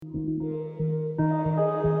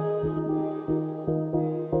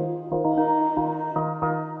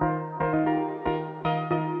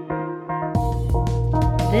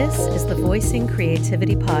the Voicing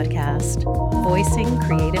Creativity Podcast, Voicing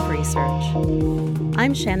Creative Research.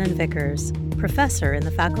 I'm Shannon Vickers, professor in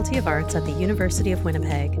the Faculty of Arts at the University of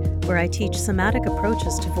Winnipeg, where I teach somatic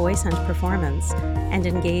approaches to voice and performance and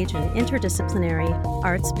engage in interdisciplinary,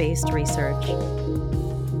 arts-based research.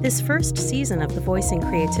 This first season of the Voicing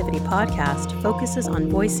Creativity Podcast focuses on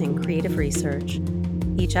voicing creative research.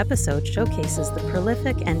 Each episode showcases the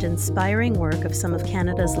prolific and inspiring work of some of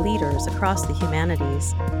Canada's leaders across the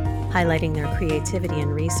humanities, highlighting their creativity in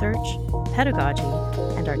research, pedagogy,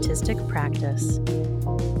 and artistic practice.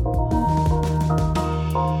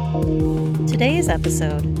 Today's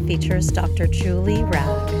episode features Dr. Julie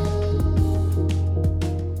Rack.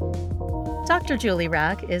 Dr. Julie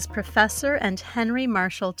Rack is professor and Henry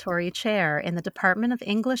Marshall Torrey Chair in the Department of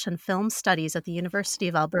English and Film Studies at the University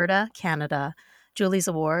of Alberta, Canada. Julie's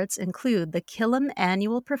awards include the Killam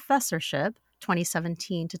Annual Professorship,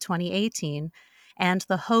 2017 to 2018, and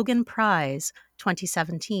the Hogan Prize,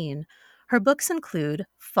 2017. Her books include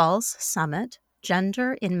False Summit,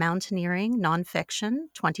 Gender in Mountaineering Nonfiction,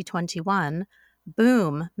 2021,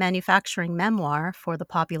 Boom, Manufacturing Memoir for the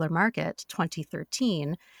Popular Market,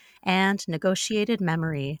 2013, and Negotiated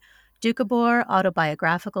Memory, Doukhobor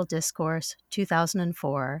Autobiographical Discourse,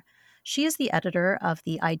 2004. She is the editor of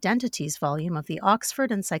the Identities volume of the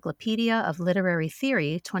Oxford Encyclopedia of Literary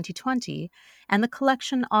Theory, 2020, and the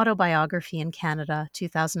collection Autobiography in Canada,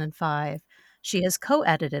 2005. She has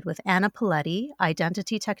co-edited with Anna Paletti,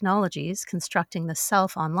 Identity Technologies, Constructing the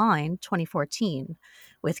Self Online, 2014.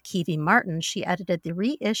 With Kiwi Martin, she edited the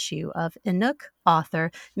reissue of Inuk author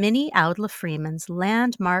Minnie Audla Freeman's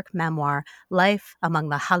landmark memoir, Life Among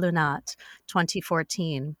the Halunat,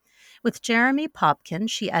 2014. With Jeremy Popkin,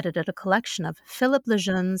 she edited a collection of Philip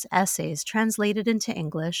Lejeune's essays translated into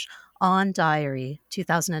English, On Diary,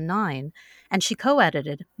 2009, and she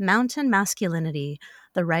co-edited Mountain Masculinity,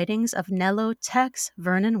 The Writings of Nello Tex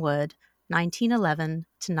Vernon Wood, 1911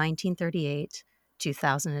 to 1938,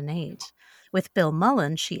 2008. With Bill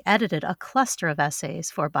Mullen, she edited a cluster of essays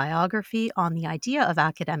for Biography on the Idea of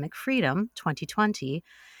Academic Freedom, 2020,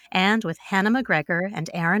 and with Hannah McGregor and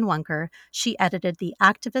Aaron Wunker, she edited the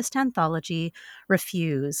activist anthology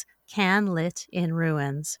Refuse, Can Lit in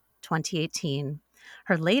Ruins, 2018.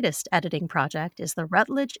 Her latest editing project is the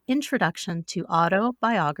Routledge Introduction to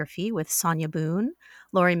Autobiography with Sonia Boone,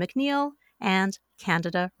 Laurie McNeil, and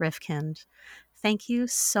Candida Rifkind. Thank you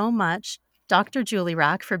so much, Dr. Julie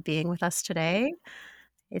Rack, for being with us today.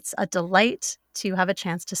 It's a delight to have a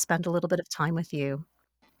chance to spend a little bit of time with you.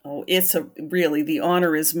 Oh, the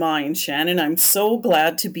honor is mine, Shannon. I'm so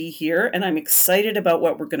glad to be here, and I'm excited about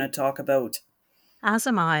what we're going to talk about. As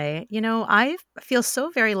am I. I feel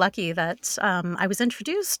so very lucky that I was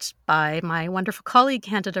introduced by my wonderful colleague,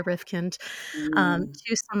 Candida Rifkind,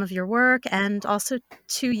 to some of your work and also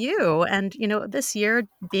to you. And, this year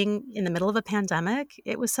being in the middle of a pandemic,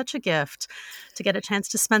 it was such a gift to get a chance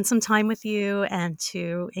to spend some time with you and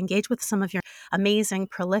to engage with some of your amazing,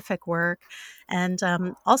 prolific work. And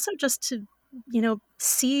also just to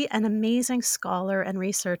see an amazing scholar and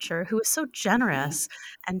researcher who is so generous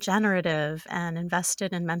and generative and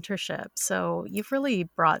invested in mentorship. So you've really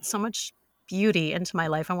brought so much beauty into my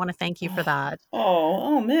life. I want to thank you for that.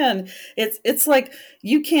 Oh man. It's like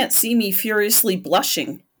you can't see me furiously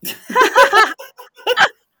blushing.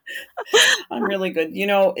 I'm really good.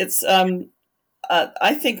 It's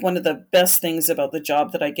I think one of the best things about the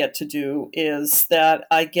job that I get to do is that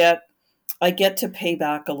I get to pay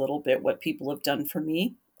back a little bit what people have done for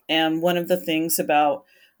me. And one of the things about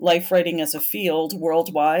life writing as a field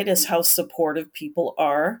worldwide is how supportive people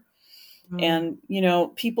are. And,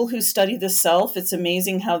 people who study the self, it's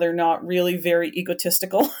amazing how they're not really very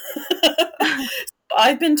egotistical.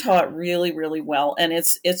 I've been taught really, really well, and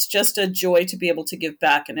it's just a joy to be able to give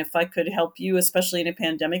back. And if I could help you, especially in a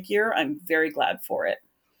pandemic year, I'm very glad for it.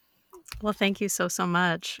 Well, thank you so, so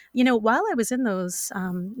much. While I was in those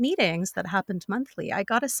meetings that happened monthly, I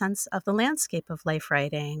got a sense of the landscape of life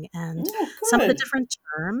writing and some of the different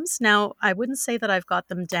terms. Now, I wouldn't say that I've got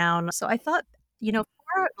them down. So I thought, for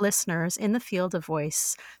our listeners in the field of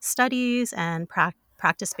voice studies and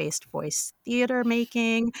practice-based voice theater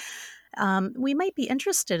making, we might be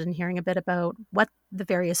interested in hearing a bit about what the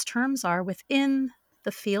various terms are within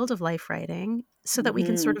the field of life writing so that we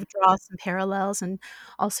can sort of draw some parallels and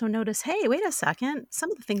also notice, hey, wait a second, some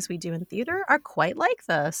of the things we do in theater are quite like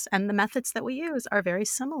this, and the methods that we use are very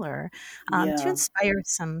similar to inspire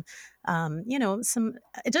some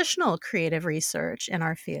additional creative research in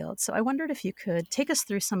our field. So I wondered if you could take us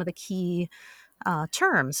through some of the key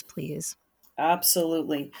terms, please.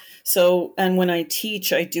 Absolutely. So, and when I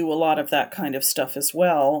teach, I do a lot of that kind of stuff as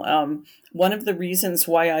well. One of the reasons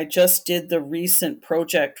why I just did the recent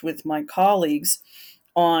project with my colleagues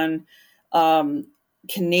on um,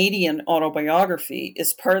 Canadian autobiography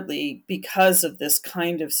is partly because of this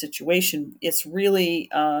kind of situation. It's really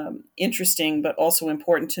interesting, but also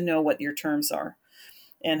important to know what your terms are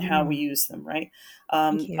and how we Mm, use them, right?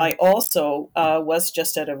 thank you. I also was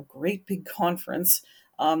just at a great big conference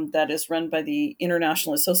that is run by the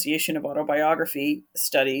International Association of Autobiography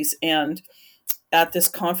Studies. And at this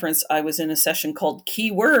conference, I was in a session called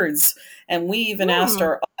Keywords. And we even asked Mm,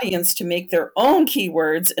 our audience to make their own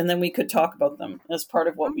keywords, and then we could talk about them as part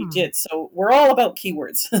of what we mm. did. So we're all about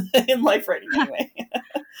keywords in life writing, anyway.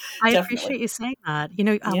 I Definitely. appreciate you saying that.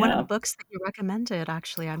 One of the Yeah. books that you recommended,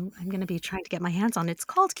 actually, I'm gonna be trying to get my hands on. It's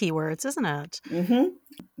called Keywords, isn't it? Hmm.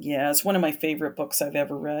 Yeah, it's one of my favorite books I've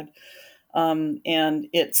ever read. And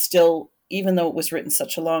it still, even though it was written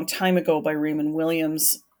such a long time ago by Raymond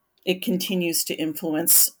Williams, it continues to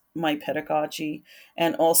influence my pedagogy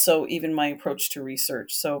and also even my approach to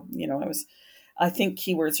research. So, I think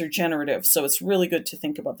keywords are generative, so it's really good to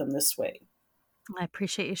think about them this way. I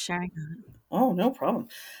appreciate you sharing that. Oh, no problem.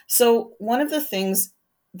 So, one of the things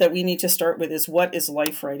that we need to start with is what is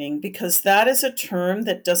life writing, because that is a term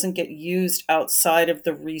that doesn't get used outside of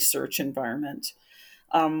the research environment.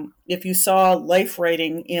 If you saw life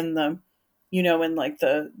writing in in like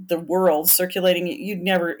the world circulating,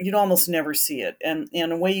 you'd almost never see it. And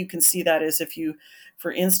a way you can see that is if you,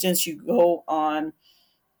 for instance, you go on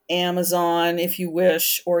Amazon, if you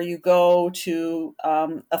wish, or you go to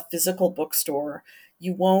a physical bookstore,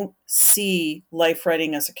 you won't see life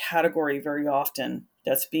writing as a category very often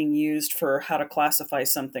that's being used for how to classify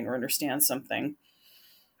something or understand something.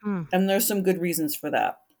 Mm, And there's some good reasons for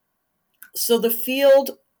that. So the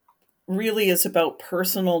field really is about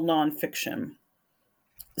personal nonfiction.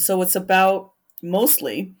 So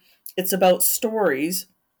mostly, it's about stories,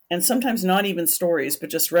 and sometimes not even stories, but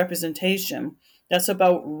just representation that's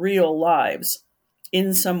about real lives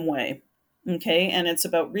in some way. Okay. And it's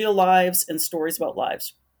about real lives and stories about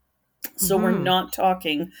lives. So we're mhm, not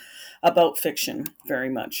talking about fiction very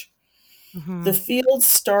much. The mhm, field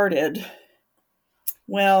started,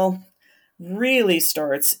 well, really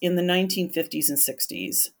starts in the 1950s and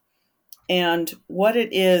 60s. And what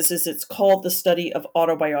it is it's called the study of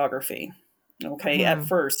autobiography, okay, at mhm,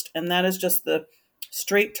 first. And that is just the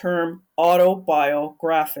straight term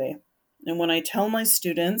autobiography. And when I tell my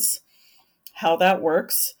students how that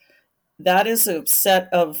works, that is a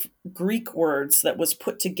set of Greek words that was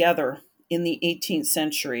put together in the 18th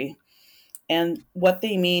century. And what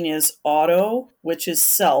they mean is auto, which is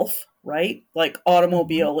self, right? Like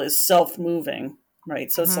mhm, automobile is self moving,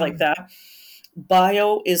 right? So it's like mhm, that.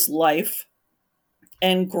 Bio is life,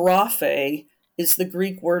 and graphe is the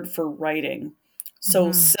Greek word for writing.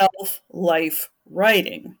 So mhm, self life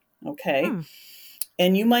writing. Okay. hmm.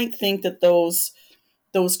 And you might think that those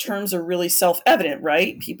terms are really self evident,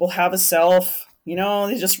 right? People have a self,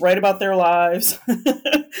 they just write about their lives.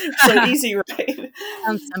 So easy, right?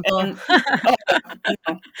 Sounds simple. And oh,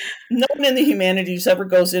 no, no one in the humanities ever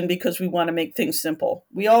goes in because we want to make things simple.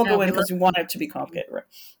 We all No, go in we love because we want it to be simplicity. complicated, right?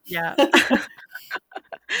 Yeah.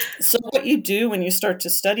 So what you do when you start to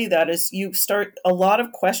study that is a lot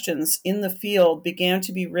of questions in the field began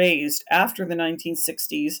to be raised after the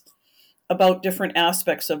 1960s about different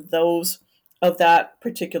aspects of that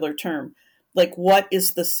particular term. Like, what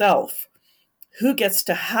is the self? Who gets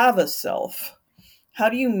to have a self? How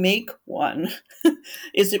do you make one?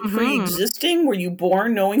 Is it Mhm, pre-existing? Were you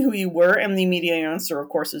born knowing who you were? And the immediate answer, of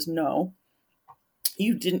course, is no.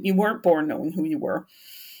 You weren't born knowing who you were.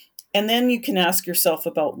 And then you can ask yourself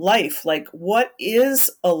about life. Like, what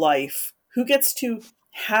is a life? Who gets to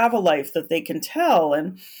have a life that they can tell?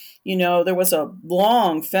 And, there was a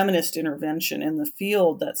long feminist intervention in the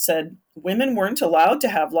field that said women weren't allowed to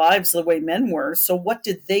have lives the way men were. So, what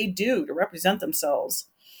did they do to represent themselves?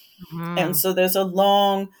 And mhm, so, there's a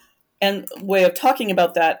long and way of talking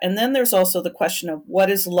about that. And then there's also the question of what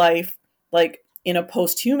is life like in a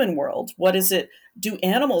post-human world? What is it? Do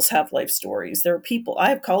animals have life stories? There are people. I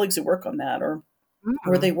have colleagues who work on that, or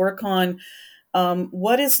they mm, work on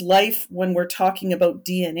what is life when we're talking about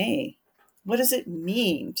DNA. What does it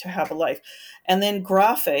mean to have a life? And then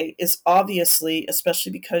graphe is obviously,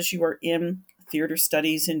 especially because you are in theater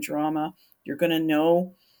studies and drama, you're going to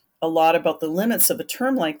know a lot about the limits of a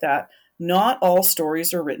term like that. Not all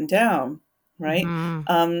stories are written down, right? mhm,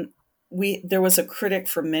 There was a critic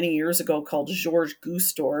from many years ago called Georges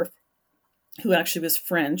Gustorf, who actually was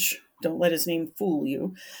French. Don't let his name fool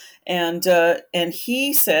you. And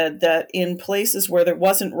he said that in places where there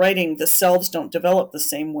wasn't writing, the selves don't develop the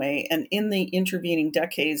same way. And in the intervening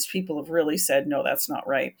decades, people have really said, no, that's not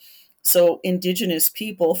right. So Indigenous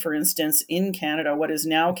people, for instance, in Canada, what is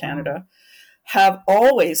now Canada, have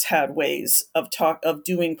always had ways of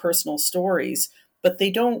doing personal stories, but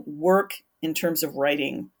they don't work in terms of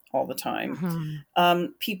writing all the time.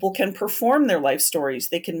 Mhm. People can perform their life stories.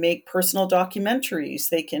 They can make personal documentaries.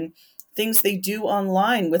 They can things they do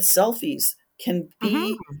online with selfies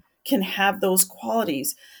Mhm. can have those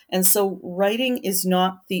qualities. And so writing is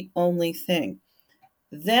not the only thing.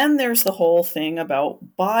 Then there's the whole thing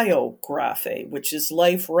about biography, which is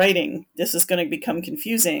life writing. This is going to become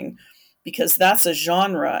confusing because that's a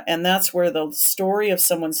genre, and that's where the story of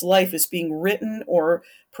someone's life is being written or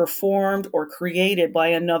performed or created by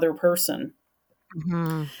another person.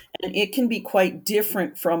 Mhm. And it can be quite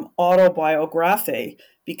different from autobiography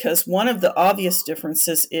because one of the obvious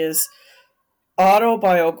differences is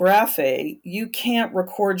autobiography, you can't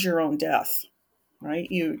record your own death, right?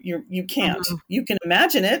 You can't. Mhm. You can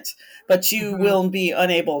imagine it, but you Mhm. will be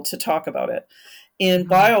unable to talk about it. In Mhm.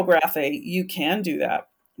 biography, you can do that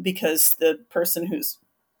because the person who's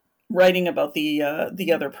writing about the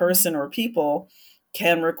other person or people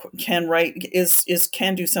can write is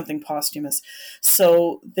can do something posthumous.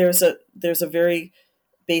 So there's a very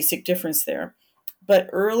basic difference there. But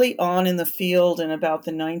early on in the field, in about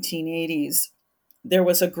the 1980s, there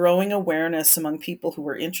was a growing awareness among people who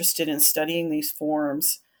were interested in studying these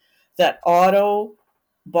forms that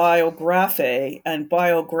autobiography and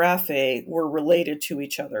biography were related to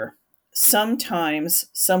each other. Sometimes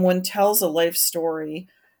someone tells a life story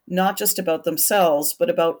not just about themselves,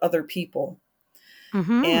 but about other people.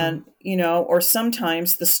 Mhm. And, or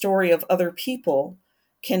sometimes the story of other people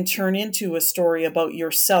can turn into a story about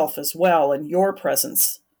yourself as well and your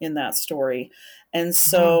presence in that story. And Mhm.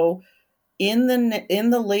 so in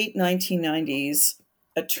the late 1990s,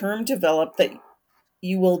 a term developed that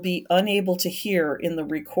you will be unable to hear in the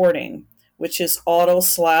recording, which is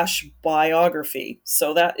auto/biography.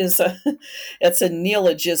 So that is it's a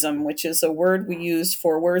neologism, which is a word we use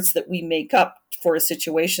for words that we make up for a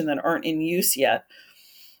situation that aren't in use yet.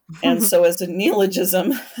 And so as a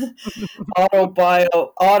neologism,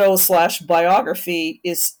 auto/biography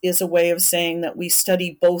is a way of saying that we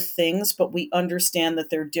study both things, but we understand that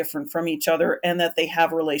they're different from each other and that they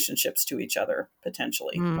have relationships to each other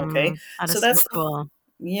potentially. Okay, That so is so that's cool.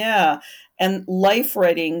 yeah. And life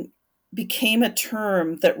writing became a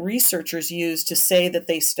term that researchers used to say that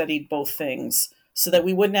they studied both things so that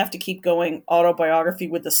we wouldn't have to keep going autobiography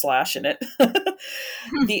with the slash in it.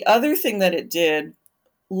 The other thing that it did,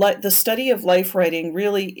 the study of life writing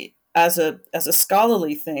really as a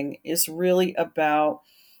scholarly thing is really about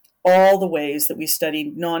all the ways that we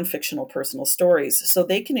study non-fictional personal stories. So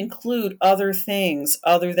they can include other things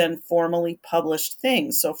other than formally published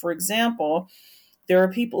things. So for example, there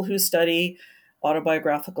are people who study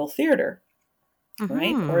autobiographical theater,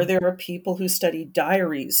 right? Or Mhm. there are people who study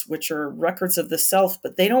diaries, which are records of the self,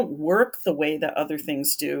 but they don't work the way that other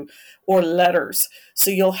things do, or letters.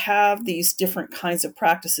 So you'll have these different kinds of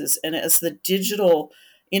practices. And as the digital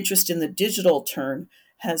interest in the digital turn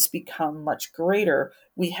has become much greater,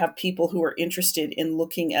 we have people who are interested in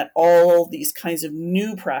looking at all these kinds of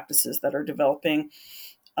new practices that are developing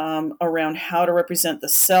around how to represent the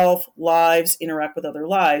self, lives, interact with other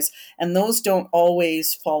lives. And those don't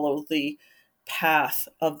always follow the path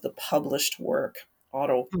of the published work, Mhm.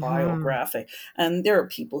 autobiography. And there are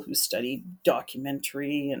people who study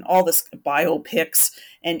documentary and all this biopics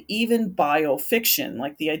and even biofiction,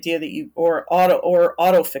 like the idea that or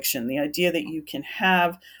autofiction, the idea that you can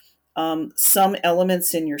have some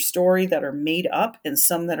elements in your story that are made up and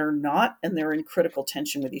some that are not, and they're in critical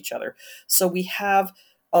tension with each other. So we have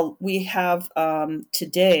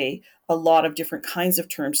today a lot of different kinds of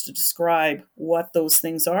terms to describe what those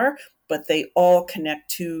things are, but they all connect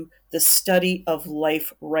to the study of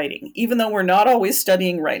life writing, even though we're not always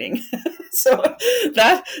studying writing. So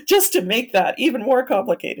that just to make that even more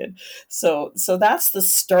complicated. So that's the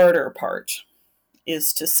starter part,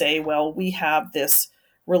 is to say, well, we have this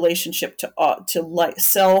relationship to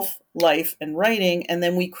self, life, and writing, and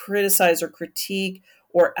then we criticize or critique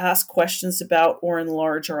or ask questions about or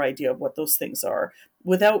enlarge our idea of what those things are,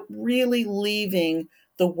 without really leaving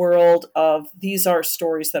the world of these are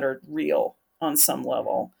stories that are real on some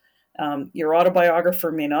level. Your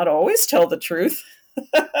autobiographer may not always tell the truth.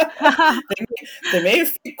 They may have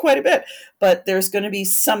faked quite a bit, but there's going to be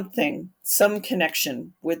some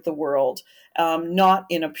connection with the world, not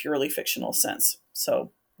in a purely fictional sense.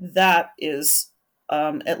 So that is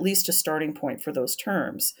at least a starting point for those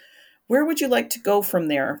terms. where would you like to go from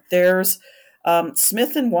there? There's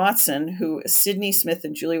Smith and Watson, who Sydney Smith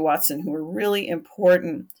and Julie Watson, who are really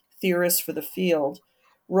important theorists for the field,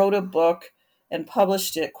 wrote a book and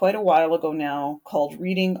published it quite a while ago now called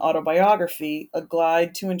Reading Autobiography, A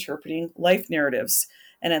Guide to Interpreting Life Narratives.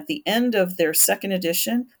 And at the end of their second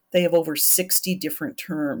edition, they have over 60 different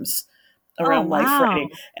terms Oh, around life wow. writing.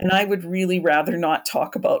 And I would really rather not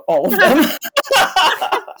talk about all of them.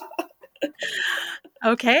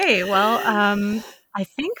 Okay, well, I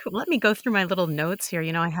think let me go through my little notes here.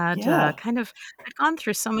 I had Yeah. I'd gone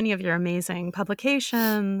through so many of your amazing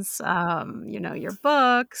publications, your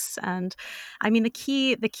books, and I mean the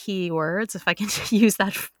key words, if I can use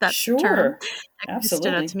that term, Sure. that kind of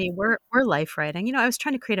stood out to Absolutely. me were life writing. I was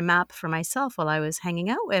trying to create a map for myself while I was hanging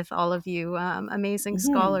out with all of you amazing Hmm.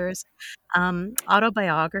 scholars,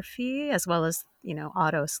 autobiography as well as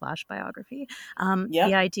auto/biography, the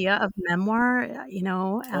Yep. idea of memoir,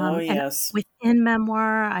 Oh, and yes. within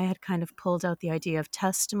memoir, I had kind of pulled out the idea of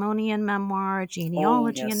testimony in memoir, Oh,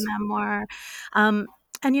 genealogy in yes. memoir. Um,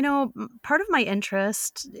 and, part of my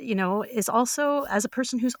interest, is also as a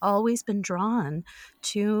person who's always been drawn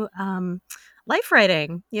to life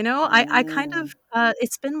writing. I kind of, Mm,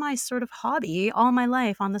 it's been my sort of hobby all my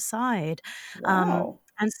life on the side. Um, wow.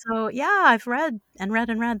 and so, yeah, I've read and read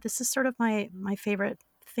and read. This is sort of my favorite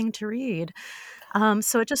thing to read.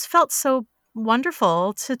 So it just felt so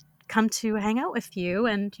wonderful to come to hang out with you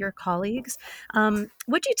and your colleagues.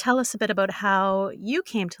 Would you tell us a bit about how you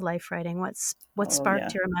came to life writing? What Oh,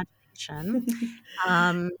 sparked yeah. your imagination?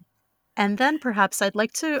 Um, and then perhaps I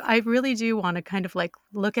really do want to kind of like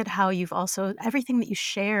look at how you've also, everything that you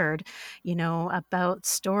shared, about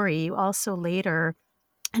story, you also later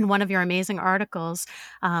in one of your amazing articles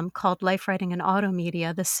called Life Writing in Auto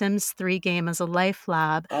Media, The Sims 3 Game as a Life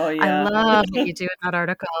Lab. Oh, I yeah. love what you do in that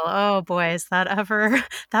article. Oh boy, is that ever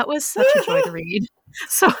that was such a joy to read.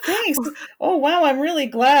 So Thanks. Oh, wow. I'm really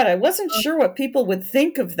glad. I wasn't sure what people would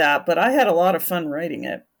think of that, but I had a lot of fun writing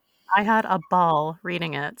it. I had a ball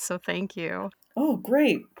reading it, so thank you. Oh,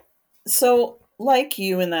 great. So, like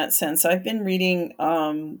you in that sense, I've been reading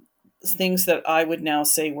things that I would now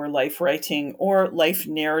say were life writing or life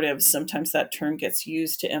narratives. Sometimes that term gets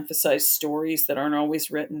used to emphasize stories that aren't always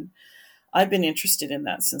written. I've been interested in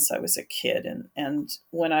that since I was a kid. And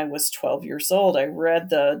when I was 12 years old, I read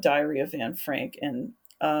the Diary of Anne Frank and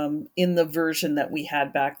in the version that we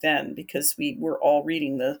had back then, because we were all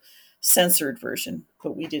reading the censored version,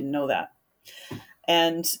 but we didn't know that.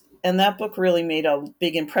 And and that book really made a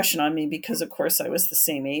big impression on me because, of course, I was the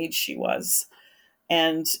same age she was.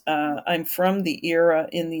 And I'm from the era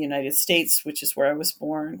in the United States, which is where I was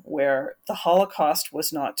born, where the Holocaust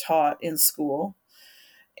was not taught in school.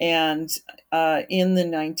 And in the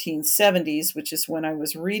 1970s, which is when I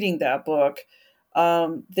was reading that book,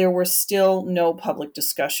 there was still no public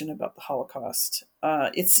discussion about the Holocaust.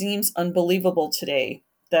 It seems unbelievable today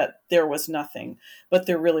that there was nothing, but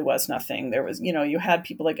there really was nothing. There was, you had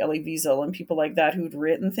people like Elie Wiesel and people like that who'd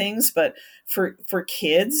written things, but for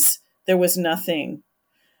kids, there was nothing.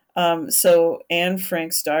 So Anne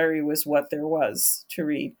Frank's diary was what there was to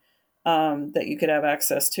read, that you could have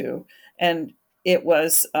access to. And it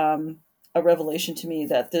was a revelation to me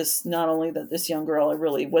that this, not only that this young girl, I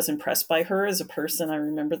really was impressed by her as a person, I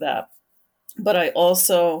remember that, but I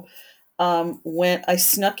also I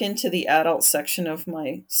snuck into the adult section of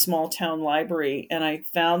my small town library and I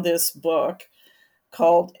found this book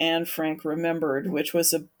called Anne Frank Remembered, which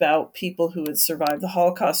was about people who had survived the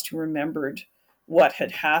Holocaust who remembered what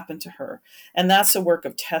had happened to her. And that's a work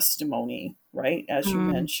of testimony, right? As you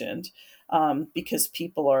Mm, mentioned, because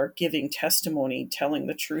people are giving testimony, telling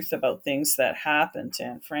the truth about things that happened to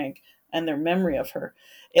Anne Frank and their memory of her.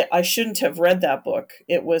 I shouldn't have read that book.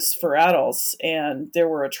 It was for adults and there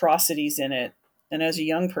were atrocities in it. And as a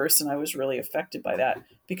young person, I was really affected by that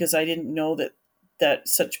because I didn't know that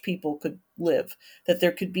such people could live, that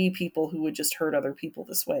there could be people who would just hurt other people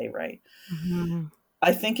this way, right? mhm,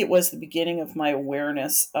 I think it was the beginning of my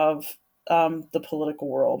awareness of the political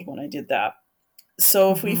world when I did that.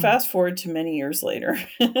 So if we mhm. fast forward to many years later,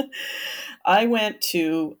 I went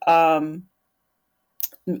to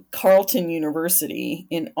Carleton University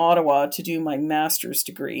in Ottawa to do my master's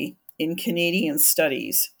degree in Canadian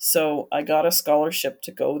studies. So I got a scholarship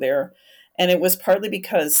to go there. And it was partly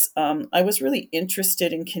because I was really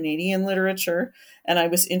interested in Canadian literature and I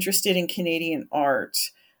was interested in Canadian art.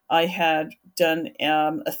 I had done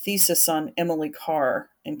a thesis on Emily Carr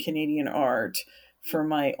and Canadian art for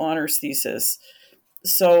my honors thesis.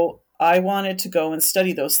 So I wanted to go and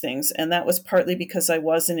study those things. And that was partly because I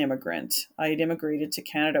was an immigrant. I had immigrated to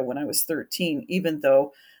Canada when I was 13, even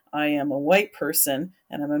though I am a white person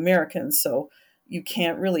and I'm American. So you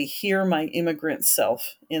can't really hear my immigrant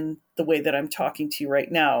self in the way that I'm talking to you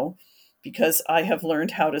right now because I have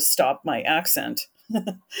learned how to stop my accent.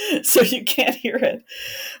 So you can't hear it.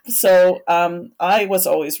 So I was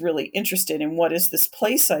always really interested in what is this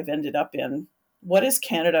place I've ended up in? What is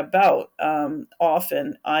Canada about?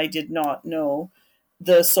 Often I did not know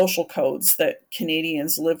the social codes that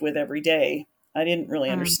Canadians live with every day. I didn't really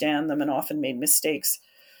Mm. understand them and often made mistakes.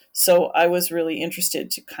 So I was really interested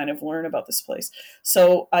to kind of learn about this place.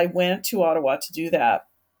 So I went to Ottawa to do that.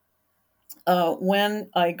 When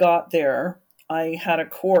I got there, I had a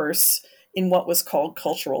course in what was called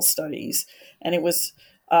cultural studies, and it was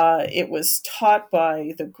taught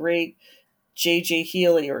by the great J.J.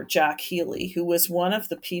 Healy or Jack Healy, who was one of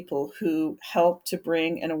the people who helped to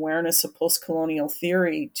bring an awareness of post-colonial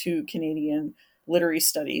theory to Canadian literary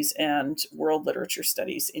studies and world literature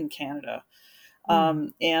studies in Canada.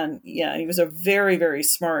 Mm. And yeah, he was a very, very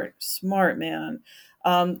smart man.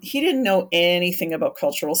 He didn't know anything about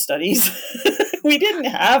cultural studies. We didn't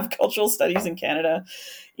have cultural studies in Canada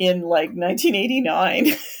in like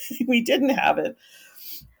 1989. We didn't have it.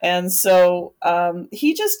 And so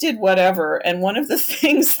he just did whatever. And one of the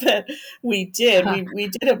things that we did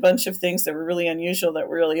a bunch of things that were really unusual that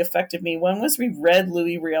really affected me. One was we read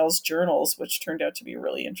Louis Riel's journals, which turned out to be a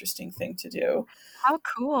really interesting thing to do. How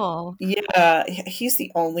cool. Yeah, he's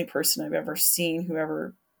the only person I've ever seen who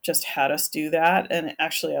ever just had us do that. And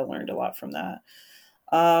actually, I learned a lot from that.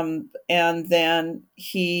 And then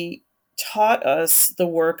he taught us the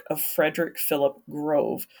work of Frederick Philip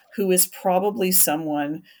Grove, who is probably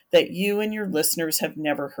someone that you and your listeners have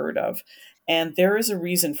never heard of. And there is a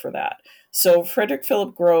reason for that. So, Frederick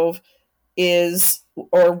Philip Grove is,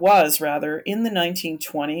 or was rather, in the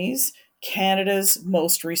 1920s, Canada's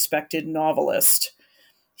most respected novelist.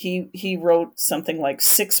 He wrote something like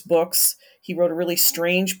 6 books. He wrote a really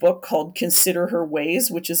strange book called Consider Her Ways,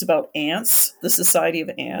 which is about ants, the Society of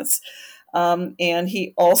Ants. And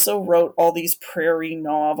he also wrote all these prairie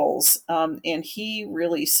novels. And he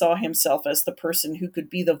really saw himself as the person who could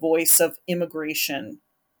be the voice of immigration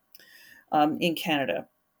in Canada.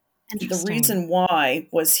 The Interesting. reason why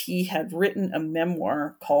was he had written a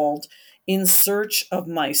memoir called In Search of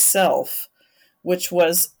Myself, which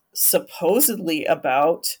was supposedly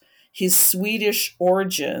about his Swedish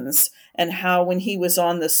origins and how when he was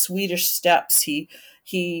on the Swedish steps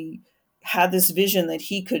he had this vision that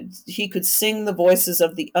he could sing the voices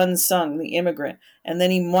of the unsung, the immigrant, and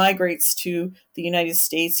then he migrates to the United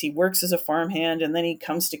States. He works as a farmhand and then he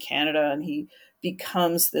comes to Canada and he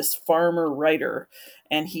becomes this farmer writer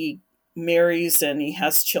and he marries and he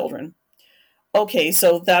has children. Okay,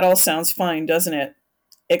 so that all sounds fine, doesn't it?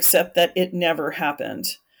 Except that it never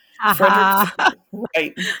happened. Frederick, Aha.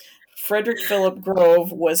 right. Frederick Philip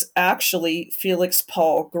Grove was actually Felix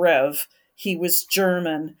Paul Greve. He was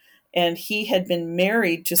German and he had been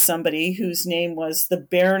married to somebody whose name was the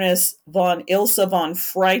Baroness von Ilse von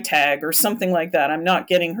Freytag or something like that. I'm not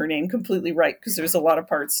getting her name completely right because there's a lot of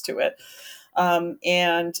parts to it.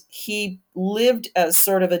 And he lived as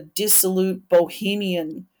sort of a dissolute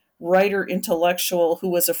bohemian writer intellectual who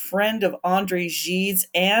was a friend of Andre Gide's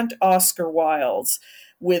and Oscar Wilde's,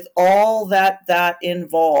 with all that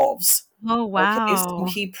involves. Oh, Okay, so wow.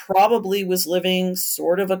 he probably was living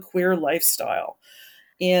sort of a queer lifestyle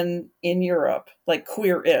in Europe, like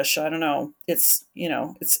queer-ish. I don't know.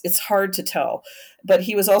 It's hard to tell. But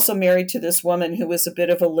he was also married to this woman who was a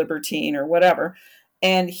bit of a libertine or whatever.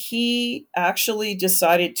 And he actually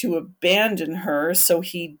decided to abandon her, so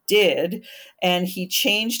he did, and he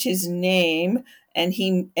changed his name and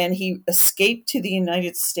he escaped to the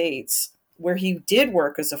United States where he did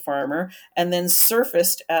work as a farmer and then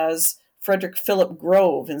surfaced as Frederick Philip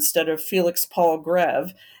Grove instead of Felix Paul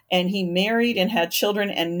Greve, and he married and had children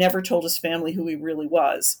and never told his family who he really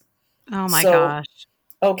was. Oh my So, gosh.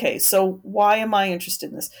 okay, so why am I interested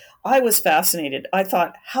in this? I was fascinated. I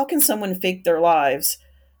thought, how can someone fake their lives?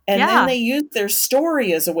 And then Yeah. they used their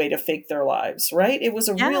story as a way to fake their lives, right? Yeah.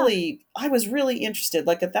 I was really interested.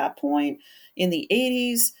 Like at that point in the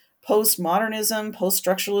 80s, postmodernism, post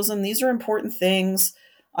structuralism, these are important things.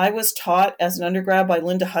 I was taught as an undergrad by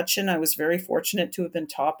Linda Hutchin. I was very fortunate to have been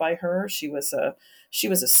taught by her. She was a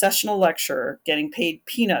sessional lecturer, getting paid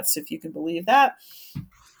peanuts, if you can believe that,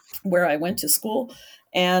 where I went to school.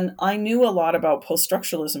 And I knew a lot about post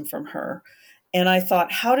structuralism from her. And I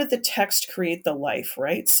thought, how did the text create the life,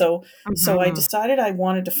 right? So I Mhm. decided I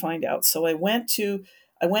wanted to find out. So I went to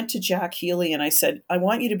I went to Jack Healy and I said, I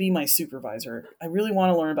want you to be my supervisor. I really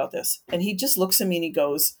want to learn about this. And he just looks at me and he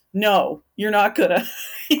goes, no, you're not gonna.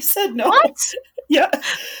 He said no. What? Yeah,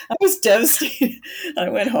 I was devastated. I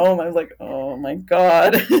went home. I was like, oh my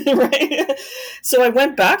God. Right. So I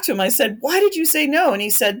went back to him. I said, why did you say no? And he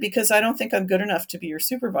said, because I don't think I'm good enough to be your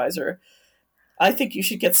supervisor. I think you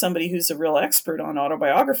should get somebody who's a real expert on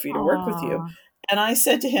autobiography to work with you. Oh, And I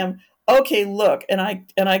said to him, okay, look. And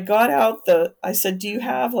I got out I said, do you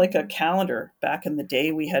have like a calendar? Back in the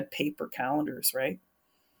day, we had paper calendars, right?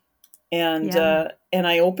 And yeah. uh, and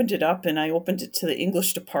I opened it up and I opened it to the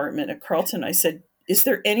English department at Carleton. I said, "Is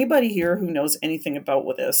there anybody here who knows anything about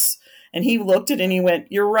this?" And he looked at it and he went,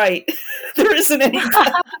 "You're right. There isn't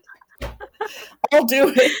anybody. I'll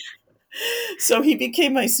do it." So he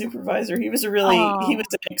became my supervisor. He Oh, was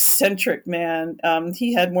an eccentric man.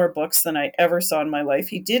 He had more books than I ever saw in my life.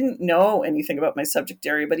 He didn't know anything about my subject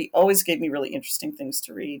area, but he always gave me really interesting things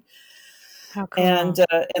to read. how and cool.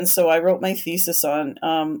 uh, and so I wrote my thesis on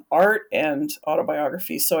art and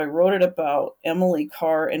autobiography. So I wrote it about Emily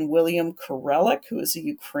Carr and William Karelek, who is a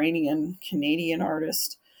Ukrainian Canadian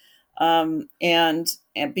artist, and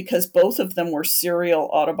because both of them were serial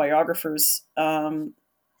autobiographers,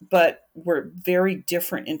 but were very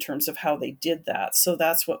different in terms of how they did that. So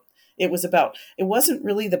that's what it was about. It wasn't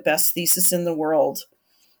really the best thesis in the world,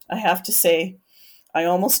 I have to say. I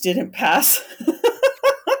almost didn't pass,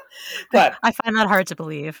 but I find that hard to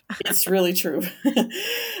believe. it's really true.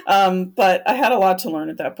 But I had a lot to learn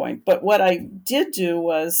at that point. But what I did do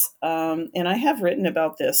was, and I have written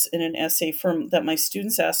about this in an essay that my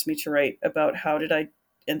students asked me to write about how did I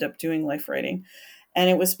end up doing life writing. And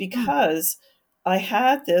it was Hmm. because I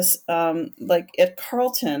had this, like at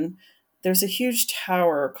Carleton, there's a huge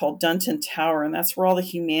tower called Dunton Tower, and that's where all the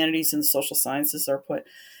humanities and social sciences are put.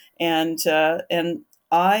 And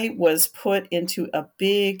I was put into a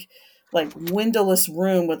big, like, windowless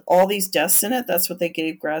room with all these desks in it. That's what they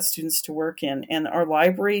gave grad students to work in. And our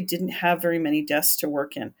library didn't have very many desks to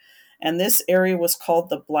work in. And this area was called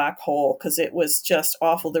the Black Hole because it was just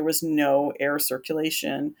awful. There was no air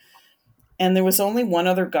circulation. And there was only one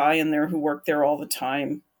other guy in there who worked there all the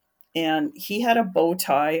time. And he had a bow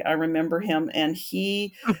tie. I remember him. And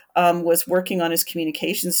he was working on his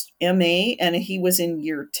communications MA, and he was in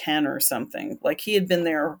year 10 or something. Like, he had been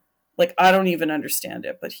there, like, I don't even understand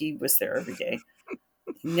it, but he was there every day.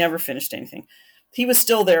 He never finished anything. He was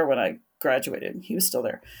still there when I graduated. He was still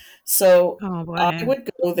there. So Oh I boy. would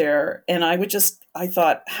go there and I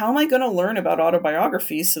thought, how am I going to learn about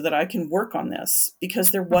autobiography so that I can work on this?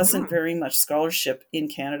 Because there wasn't Hmm. very much scholarship in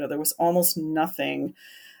Canada. There was almost nothing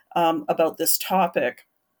about this topic.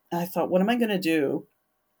 And I thought, what am I going to do?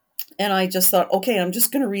 And I just thought, okay, I'm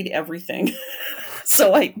just going to read everything.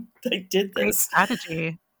 So I did Great this.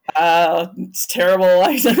 strategy. It's terrible.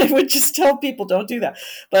 I would just tell people don't do that.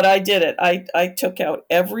 But I did it. I took out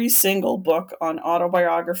every single book on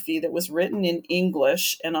autobiography that was written in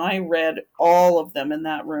English, and I read all of them in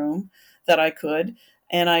that room that I could.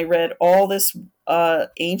 And I read all this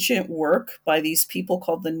ancient work by these people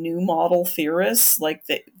called the New Model Theorists. Like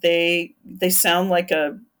they sound like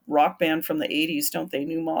a rock band from the 80s, don't they?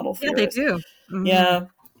 New Model Yeah, they Theorists. do. Hmm. Yeah,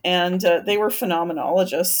 and they were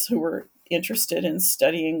phenomenologists who were interested in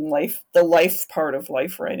studying life, the life part of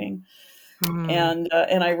life writing, Hmm. and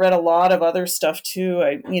I read a lot of other stuff too.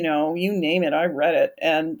 You name it, I read it,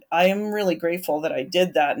 and I am really grateful that I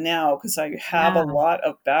did that now because I have a Yeah. lot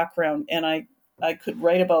of background, and I could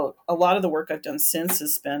write about a lot of the work I've done since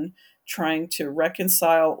has been trying to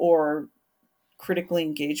reconcile or critically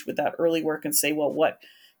engage with that early work and say, well, what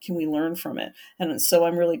can we learn from it? And so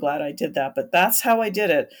I'm really glad I did that. But that's how I did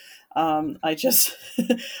it. I just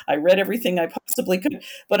I read everything I possibly could,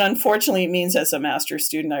 but unfortunately, it means as a master's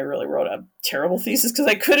student, I really wrote a terrible thesis because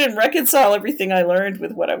I couldn't reconcile everything I learned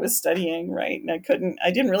with what I was studying, right? And I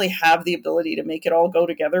didn't really have the ability to make it all go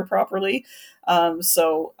together properly.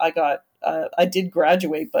 So I did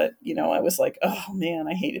graduate, but I was like, oh man,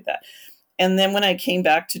 I hated that. And then when I came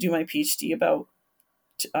back to do my PhD about,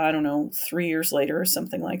 I don't know, 3 years later or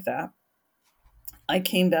something like that, I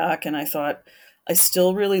came back and I thought, I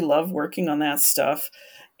still really love working on that stuff.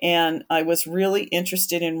 And I was really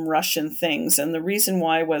interested in Russian things. And the reason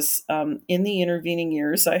why was in the intervening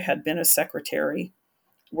years, I had been a secretary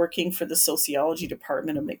working for the sociology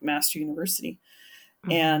department of McMaster University.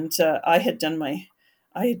 Hmm. And I had done my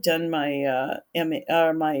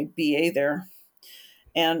my BA there.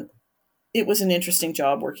 And it was an interesting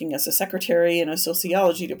job working as a secretary in a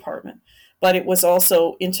sociology department. but it was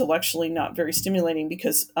also intellectually not very stimulating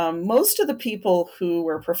because most of the people who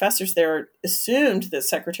were professors there assumed that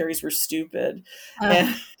secretaries were stupid, and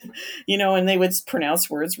Ugh. and they would pronounce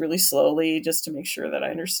words really slowly just to make sure that I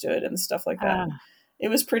understood and stuff like that. Ah. It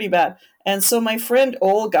was pretty bad. And so my friend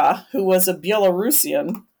Olga, who was a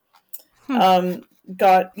Belarusian, Hmm. um,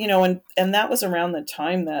 got and that was around the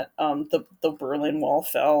time that the Berlin Wall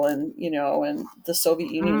fell, and the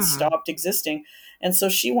Soviet Union Mm. stopped existing, and so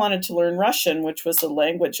she wanted to learn Russian, which was the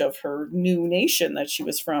language of her new nation that she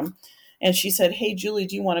was from. And she said, "Hey, Julie,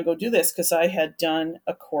 do you want to go do this?" Because I had done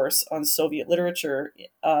a course on Soviet literature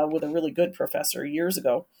with a really good professor years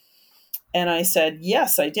ago. And I said,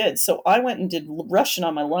 "Yes, I did." So I went and did Russian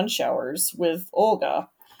on my lunch hours with Olga,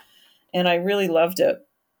 and I really loved it.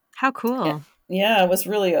 How Yeah, cool. yeah, it was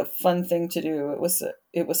really a fun thing to do.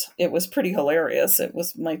 It was pretty hilarious. It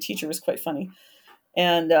was My teacher was quite funny,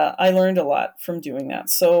 and I learned a lot from doing that.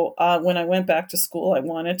 So when I went back to school, I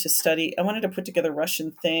wanted to study. I wanted to put together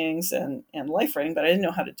Russian things and life writing, but I didn't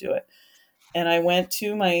know how to do it. And I went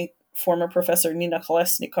to my former professor Nina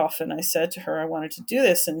Kolesnikov, and I said to her I wanted to do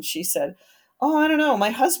this, and she said, "Oh, I don't know.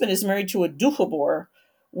 My husband is married to a Dukhobor.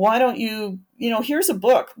 Why don't here's a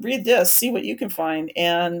book. Read this. See what you can find."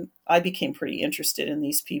 And I became pretty interested in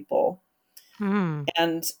these people Mm.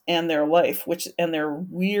 and their life, which and their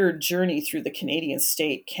weird journey through the Canadian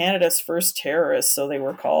state. Canada's first terrorists, so they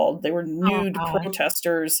were called. They were Oh nude God.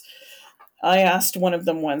 protesters. I asked one of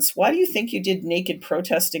them once, "Why do you think you did naked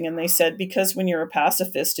protesting?" And they said, "Because when you're a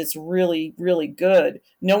pacifist, it's really, really good.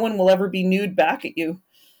 No one will ever be nude back at you.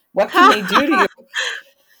 What can they do to you?"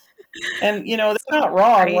 And, they're not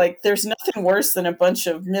wrong. Right. Like, there's nothing worse than a bunch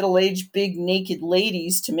of middle aged, big, naked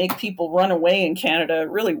ladies to make people run away in Canada. It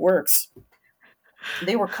really works.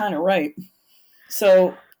 They were kind of right.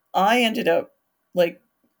 So I ended up, like,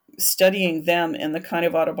 studying them and the kind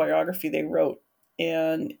of autobiography they wrote.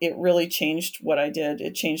 And it really changed what I did.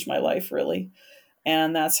 It changed my life, really.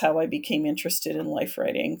 And that's how I became interested in life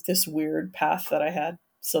writing, this weird path that I had.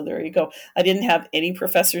 So there you go. I didn't have any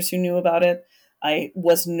professors who knew about it. I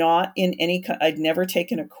was not in I'd never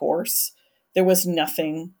taken a course. There was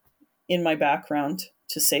nothing in my background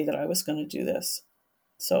to say that I was going to do this.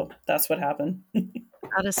 So that's what happened.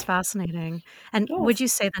 That is fascinating. And Oh, would you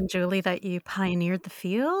say then, Julie, that you pioneered the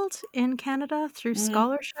field in Canada through mm,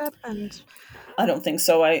 scholarship and I don't think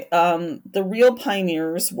so. The real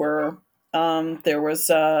pioneers were there was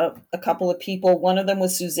a couple of people. One of them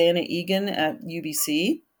was Susanna Egan at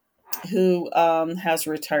UBC, who has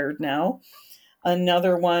retired now.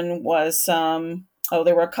 Another one was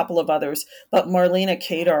there were a couple of others, but Marlena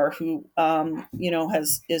Kadar, who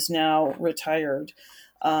has is now retired,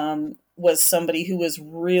 was somebody who was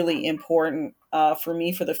really important for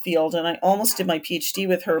me for the field. And I almost did my PhD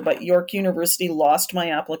with her, but York University lost my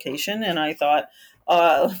application, and I thought,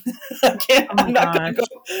 I can't. oh my I'm not going to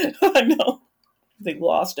gosh. go. I know they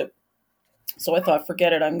lost it, so I thought,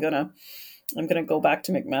 forget it. I'm gonna go back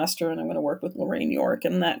to McMaster and I'm gonna work with Lorraine York,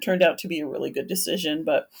 and that turned out to be a really good decision.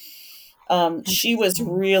 But she was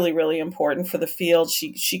Interesting. really, really important for the field.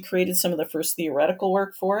 She created some of the first theoretical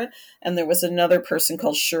work for it, and there was another person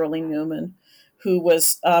called Shirley Newman, who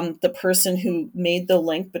was the person who made the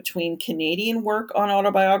link between Canadian work on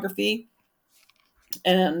autobiography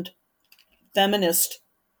and feminist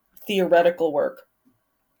theoretical work.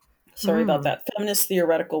 Sorry about Mm. that. Feminist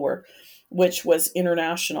theoretical work, which was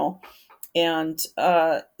international. And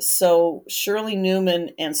so Shirley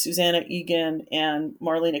Newman and Susanna Egan and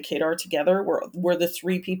Marlena Kadar together were the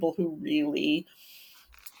three people who really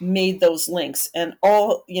made those links. And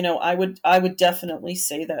I would definitely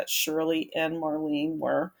say that Shirley and Marlene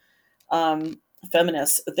were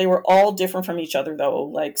feminists. They were all different from each other, though.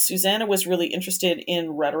 Like, Susanna was really interested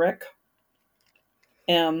in rhetoric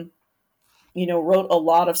and wrote a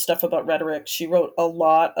lot of stuff about rhetoric. She wrote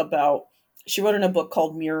in a book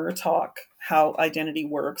called Mirror Talk, how identity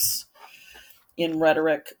works in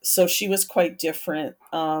rhetoric. So she was quite different.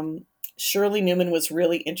 Shirley Newman was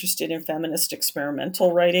really interested in feminist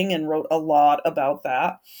experimental writing and wrote a lot about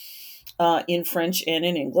that in French and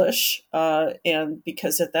in English. And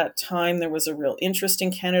because at that time there was a real interest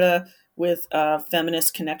in Canada with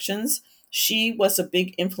feminist connections, she was a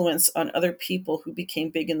big influence on other people who became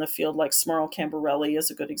big in the field, like Smarl Cambarelli is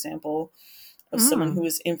a good example of someone who Mm.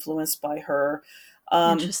 was influenced by her.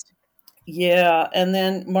 Um, Interesting. yeah, and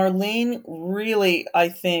then Marlene really, I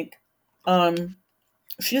think, um,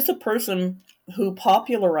 she's a person who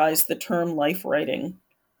popularized the term life writing.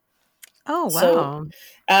 Oh, So, wow.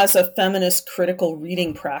 as a feminist critical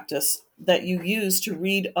reading practice that you use to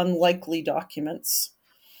read unlikely documents.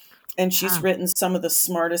 And she's Ah. written some of the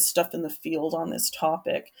smartest stuff in the field on this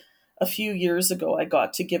topic. a few years ago, I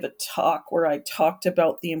got to give a talk where I talked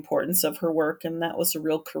about the importance of her work, and that was a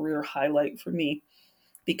real career highlight for me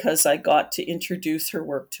because I got to introduce her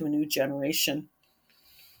work to a new generation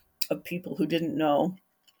of people who didn't know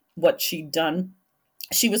what she'd done.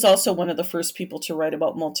 She was also one of the first people to write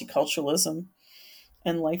about multiculturalism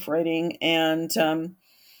and life writing, and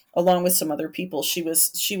along with some other people, she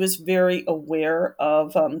was very aware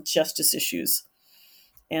of justice issues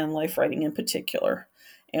and life writing in particular,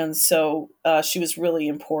 and so she was really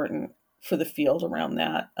important for the field around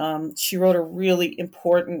that. She wrote a really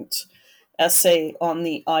important essay on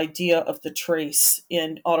the idea of the trace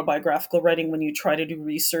in autobiographical writing when you try to do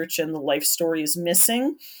research and the life story is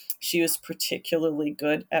missing. She was particularly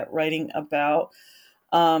good at writing about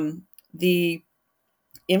the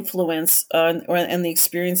influence and the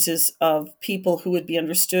experiences of people who would be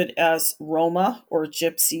understood as Roma or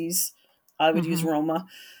Gypsies. I would use Mm-hmm. Roma,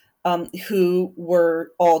 who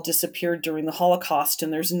were all disappeared during the Holocaust,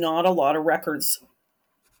 and there's not a lot of records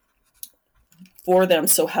for them.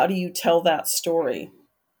 So how do you tell that story?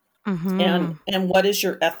 Mm-hmm. And what is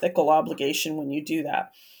your ethical obligation when you do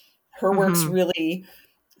that? Her work's Mm-hmm. really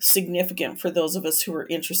significant for those of us who are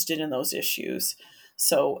interested in those issues.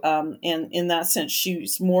 So, and in that sense,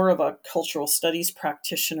 she's more of a cultural studies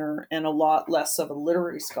practitioner and a lot less of a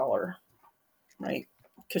literary scholar, right?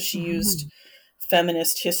 Because she used Mm-hmm.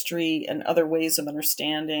 feminist history and other ways of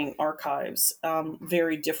understanding archives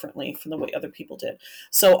very differently from the way other people did.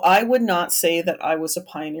 So, I would not say that I was a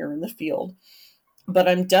pioneer in the field, but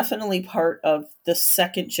I'm definitely part of the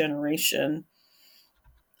second generation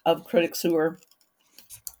of critics who are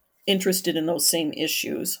interested in those same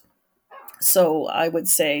issues. So I would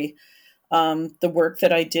say the work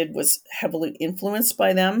that I did was heavily influenced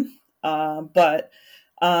by them. But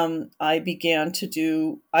I began to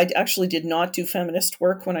do, I actually did not do feminist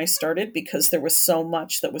work when I started because there was so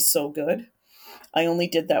much that was so good. I only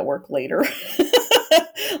did that work later.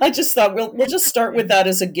 I just thought we'll just start with Interesting. that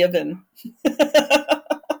as a given.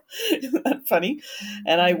 Isn't that funny?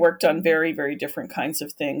 And I worked on very, very different kinds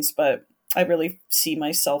of things, but I really see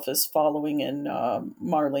myself as following in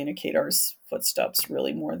Marlena Kadar's footsteps,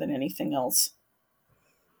 really more than anything else.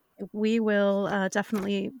 We will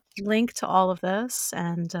definitely link to all of this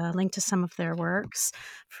and link to some of their works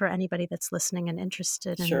for anybody that's listening and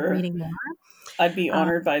interested in Sure. reading more. I'd be Uh,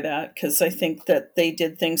 honored by that because I think that they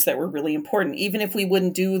did things that were really important. Even if we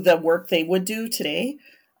wouldn't do the work they would do today,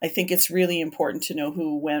 I think it's really important to know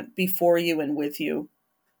who went before you and with you.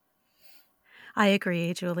 I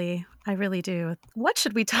agree, Julie. I really do. What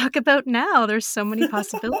should we talk about now? There's so many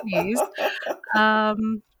possibilities.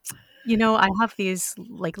 Um, I have these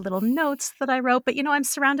like little notes that I wrote, but I'm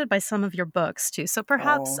surrounded by some of your books too. So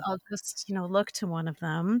perhaps Oh, I'll just, look to one of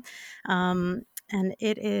them. Um, and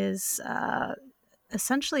it is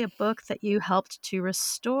essentially a book that you helped to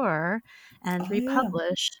restore and oh yeah.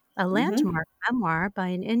 republish a Mm-hmm. landmark memoir by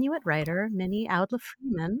an Inuit writer, Minnie Audla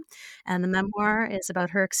Freeman. And the memoir is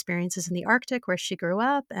about her experiences in the Arctic, where she grew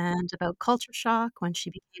up, and about culture shock when she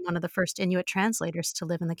became one of the first Inuit translators to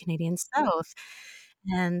live in the Canadian South.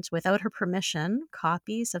 And without her permission,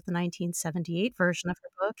 copies of the 1978 version of her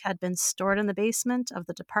book had been stored in the basement of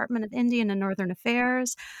the Department of Indian and Northern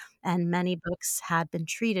Affairs, and many books had been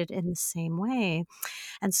treated in the same way.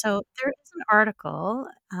 And so there is an article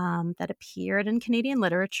that appeared in Canadian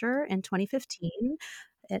Literature in 2015.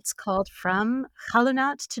 It's called From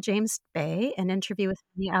Chalunat to James Bay, an interview with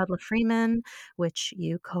Minnie Audla Freeman, which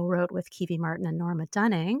you co wrote with Kiwi Martin and Norma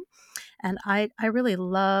Dunning. And I really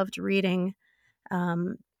loved reading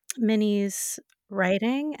um, Minnie's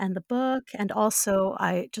writing and the book, and also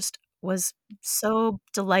I just was so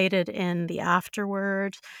delighted in the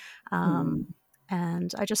afterword, um, Hmm.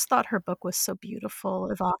 and I just thought her book was so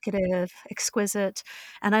beautiful, evocative, exquisite,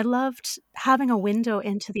 and I loved having a window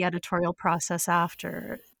into the editorial process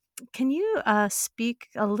after. Can you speak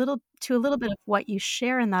a little bit of what you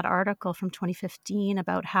share in that article from 2015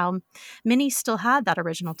 about how Minnie still had that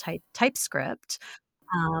original typescript,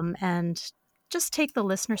 and just take the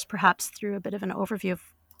listeners perhaps through a bit of an overview of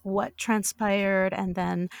what transpired and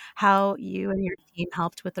then how you and your team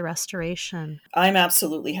helped with the restoration. I'm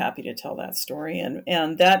absolutely happy to tell that story,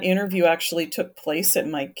 and that interview actually took place at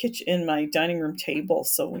my kitchen in my dining room table,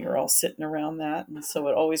 so we were all sitting around that, and so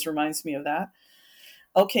it always reminds me of that.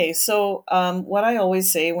 Okay, so what I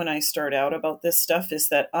always say when I start out about this stuff is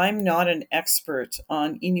that I'm not an expert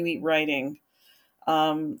on Inuit writing,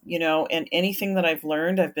 and anything that I've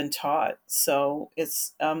learned, I've been taught. So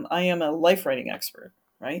I am a life writing expert,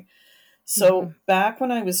 right? So Mhm. back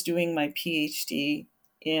when I was doing my PhD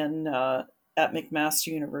in at McMaster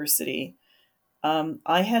University,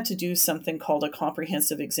 I had to do something called a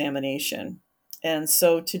comprehensive examination. And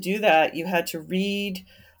so to do that, you had to read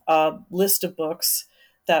a list of books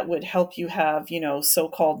that would help you have,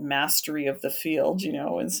 so-called mastery of the field,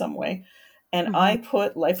 in some way. And Mhm. I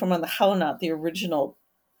put Life from on the Hellnut, the original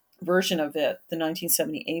version of it, the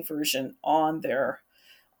 1978 version, on there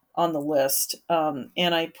on the list.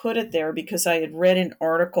 And I put it there because I had read an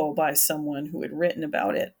article by someone who had written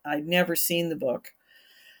about it. I'd never seen the book.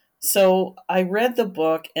 So I read the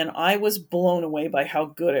book and I was blown away by how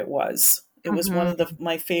good it was. It was one Mhm. of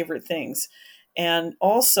my favorite things. And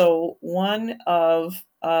also, one of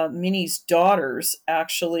Minnie's daughters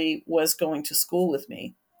actually was going to school with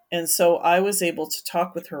me. And so I was able to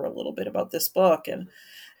talk with her a little bit about this book. And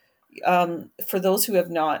for those who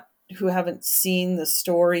haven't seen the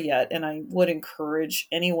story yet, and I would encourage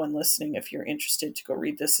anyone listening, if you're interested, to go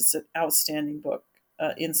read this. It's an outstanding book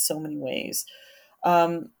in so many ways.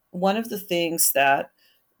 One of the things that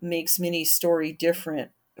makes Minnie's story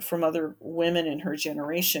different from other women in her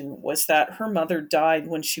generation was that her mother died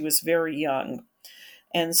when she was very young.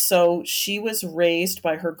 And so she was raised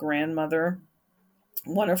by her grandmother,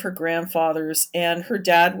 one of her grandfathers, and her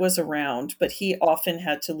dad was around, but he often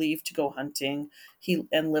had to leave to go hunting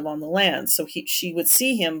and live on the land. So she would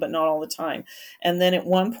see him, but not all the time. And then at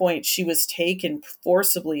one point, she was taken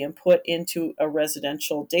forcibly and put into a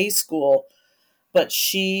residential day school, but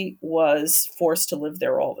she was forced to live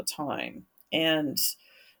there all the time. And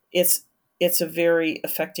it's it's a very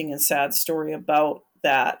affecting and sad story about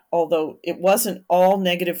that. Although it wasn't all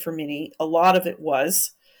negative for Minnie, a lot of it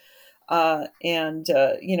was. And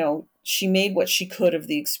she made what she could of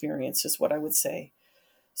the experience, is what I would say.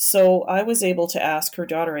 So I was able to ask her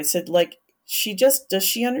daughter, I said, like, does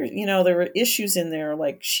she there were issues in there,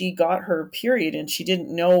 like she got her period and she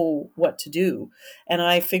didn't know what to do. And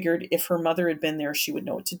I figured if her mother had been there, she would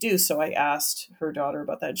know what to do. So I asked her daughter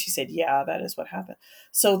about that. And she said, yeah, that is what happened.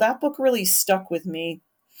 So that book really stuck with me.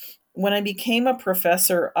 When I became a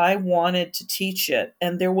professor, I wanted to teach it,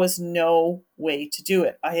 and there was no way to do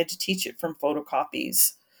it. I had to teach it from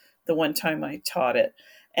photocopies the one time I taught it.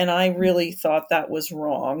 And I really thought that was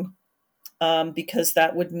wrong, because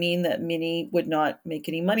that would mean that Minnie would not make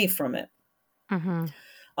any money from it. Mhm.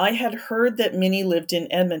 I had heard that Minnie lived in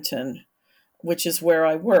Edmonton, which is where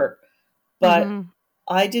I work, but Mhm.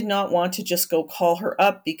 I did not want to just go call her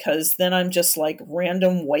up, because then I'm just like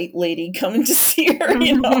random white lady coming to see her.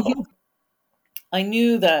 I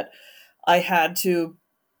knew that I had to,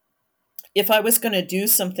 if I was going to do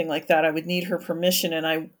something like that, I would need her permission,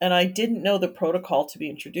 and I didn't know the protocol to be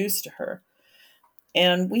introduced to her.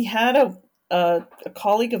 And we had a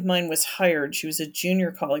colleague of mine was hired. She was a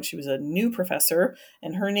junior colleague. She was a new professor,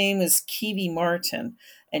 and her name is Kiwi Martin.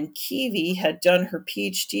 And Kiwi had done her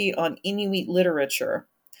PhD on Inuit literature.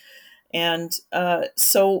 And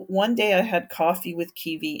so one day I had coffee with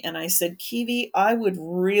Kiwi, and I said, Kiwi, I would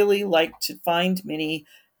really like to find Minnie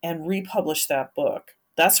and republish that book.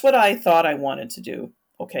 That's what I thought I wanted to do.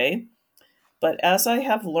 Okay. But as I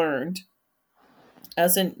have learned,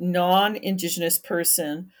 as a non Indigenous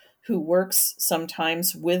person who works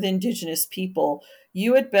sometimes with Indigenous people,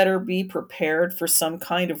 you had better be prepared for some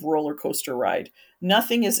kind of roller coaster ride.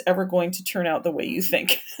 Nothing is ever going to turn out the way you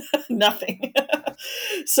think. Nothing.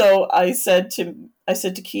 So I said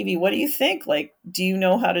to Kiwi, what do you think? Like, do you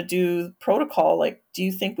know how to do protocol? Like, do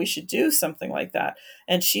you think we should do something like that?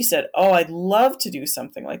 And she said, oh, I'd love to do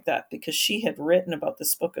something like that, because she had written about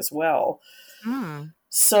this book as well. Mm.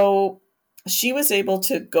 So she was able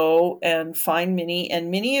to go and find Minnie,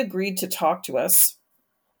 and Minnie agreed to talk to us,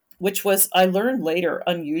 which was, I learned later,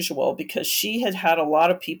 unusual, because she had had a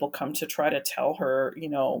lot of people come to try to tell her,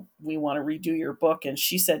 we want to redo your book. And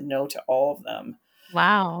she said no to all of them.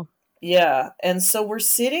 Wow. Yeah. And so we're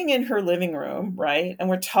sitting in her living room, right? And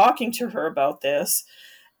we're talking to her about this.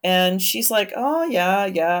 And she's like, oh, yeah,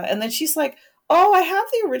 yeah. And then she's like, oh, I have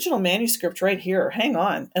the original manuscript right here. Hang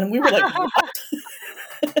on. And we were like,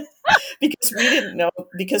 because we didn't know,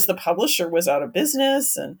 because the publisher was out of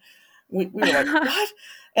business, and we were like, what?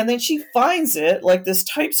 And then she finds it, like this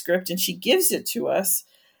typescript, and she gives it to us,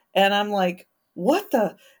 and I'm like, what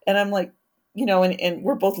the? And I'm like, and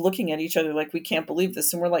we're both looking at each other like, we can't believe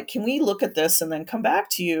this, and we're like, can we look at this and then come back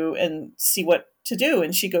to you and see what to do?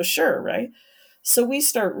 And she goes, sure. Right. So we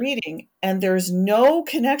start reading, and there's no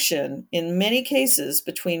connection in many cases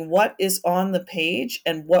between what is on the page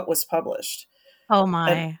and what was published. Oh and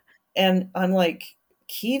my. and I'm like,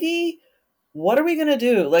 Kiwi, what are we going to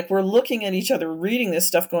do? Like, we're looking at each other reading this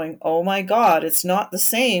stuff going, oh my God, it's not the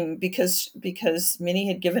same, because Minnie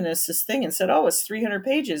had given us this thing and said, oh, it's 300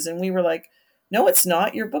 pages. And we were like, no, it's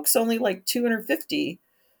not. Your book's only like 250,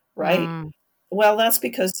 right? Mm. Well, that's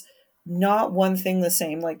because not one thing the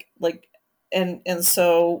same. And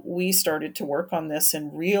so we started to work on this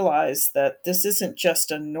and realized that this isn't just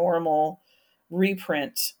a normal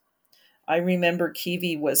reprint. I remember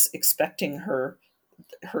Kiwi was expecting her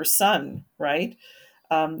son, right?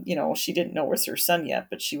 She didn't know it was her son yet,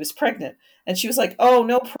 but she was pregnant. And she was like, "Oh,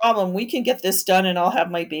 no problem. We can get this done and I'll have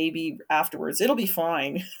my baby afterwards. It'll be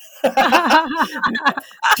fine."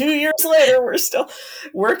 2 years later, we're still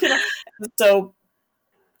working. So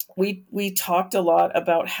we talked a lot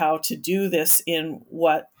about how to do this in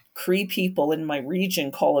what Cree people in my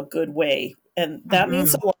region call a good way. And that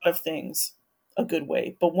means Mhm. a lot of things, a good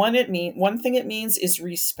way. But one thing it means is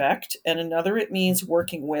respect, and another it means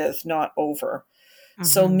working with, not over.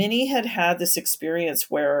 So Mhm. Minnie had had this experience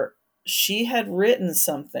where she had written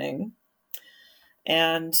something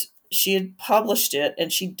and she had published it,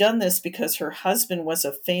 and she'd done this because her husband was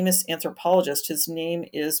a famous anthropologist. His name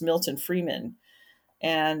is Milton Freeman,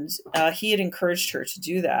 and he had encouraged her to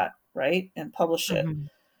do that, right, and publish it, Mhm.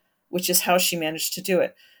 which is how she managed to do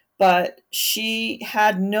it. But she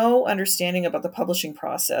had no understanding about the publishing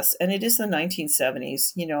process, and it is the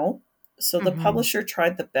 1970s, so the Mhm. publisher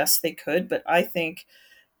tried the best they could, but I think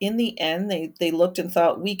in the end they looked and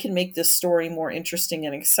thought we can make this story more interesting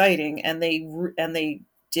and exciting, and they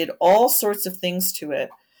did all sorts of things to it,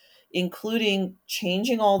 including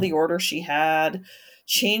changing all the order she had,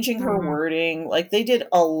 changing her Mhm. wording. Like they did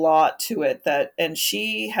a lot to it, and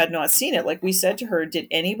she had not seen it. Like we said to her, "Did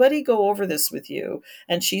anybody go over this with you?"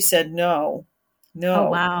 And she said, "No. Oh, No."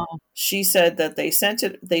 wow. She said that they sent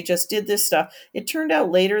it, they just did this stuff. It turned out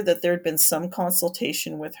later that there had been some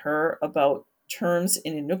consultation with her about terms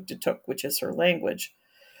in Inuktitut, which is her language,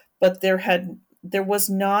 but there was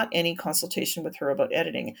not any consultation with her about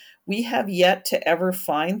editing. We have yet to ever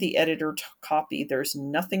find the editor copy. There's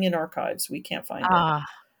nothing in archives. We can't find it. Ah.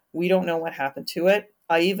 We don't know what happened to it.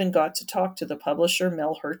 I even got to talk to the publisher,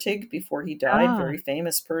 Mel Hurtig, before he died, Ah. very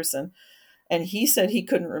famous person, and he said he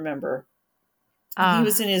couldn't remember. He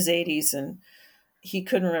was Ah. in his 80s and he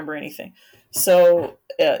couldn't remember anything. So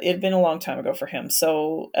it had been a long time ago for him.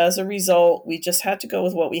 So as a result, we just had to go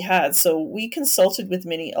with what we had. So we consulted with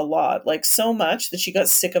Minnie a lot, like so much that she got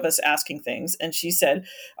sick of us asking things. And she said,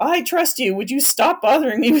 "I trust you. Would you stop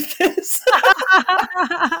bothering me with this?"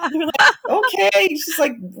 We were like, "Okay." She's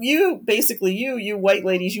like, you white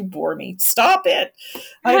ladies, you bore me. Stop it.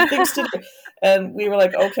 I have things to do. And we were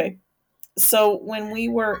like, "Okay." So when we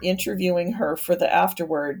were interviewing her for the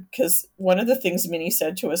afterword, because one of the things Minnie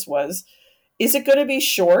said to us was, "Is it going to be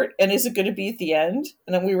short and is it going to be at the end?"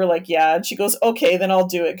 And then we were like, "Yeah." And she goes, "Okay, then I'll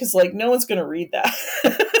do it because like no one's going to read that."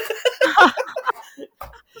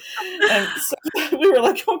 And so we were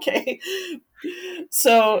like, "Okay."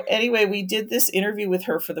 So anyway, we did this interview with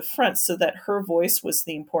her for the front so that her voice was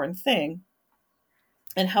the important thing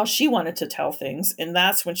and how she wanted to tell things. And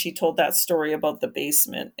that's when she told that story about the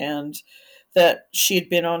basement and that she had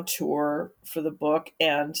been on tour for the book,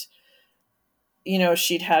 and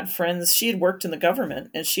she'd had friends, she had worked in the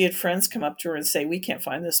government, and she had friends come up to her and say, "We can't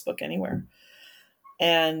find this book anywhere."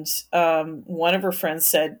 And one of her friends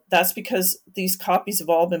said, "That's because these copies have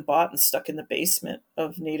all been bought and stuck in the basement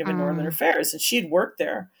of Native and Northern Mm. Affairs," and she'd worked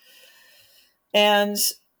there. And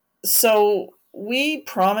so we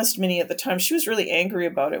promised Minnie at the time, she was really angry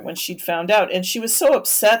about it when she'd found out. And she was so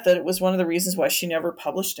upset that it was one of the reasons why she never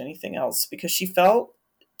published anything else, because she felt,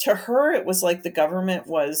 to her, it was like the government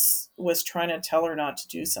was trying to tell her not to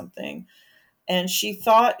do something. And she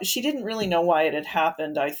thought, she didn't really know why it had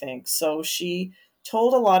happened, I think. So she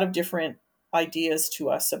told a lot of different ideas to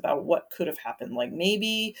us about what could have happened. Like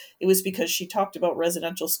maybe it was because she talked about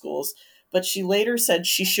residential schools, but she later said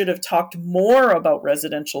she should have talked more about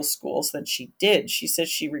residential schools than she did. She said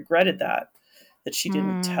she regretted that she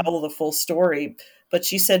didn't Mm. tell the full story. But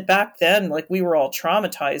she said back then, like we were all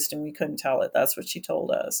traumatized and we couldn't tell it. That's what she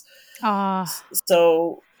told us. Ah.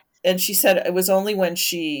 So, and she said it was only when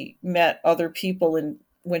she met other people and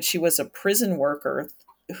when she was a prison worker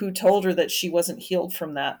who told her that she wasn't healed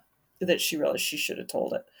from that she realized she should have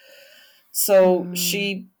told it. So Mm.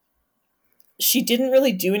 she didn't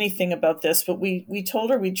really do anything about this, but we told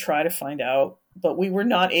her we'd try to find out, but we were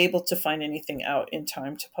not able to find anything out in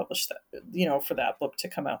time to publish that, for that book to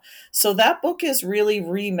come out. So that book is really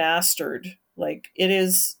remastered. Like it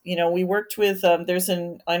is, we worked with, there's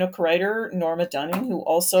an Inuk writer, Norma Dunning, who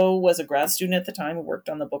also was a grad student at the time who worked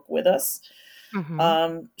on the book with us.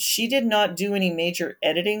 Mhm. She did not do any major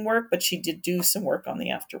editing work, but she did do some work on the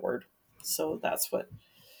afterword. So that's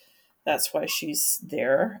why she's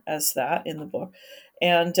there as that in the book.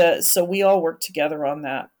 And so we all worked together on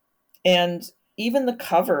that. And even the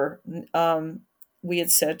cover, we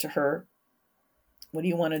had said to her, what do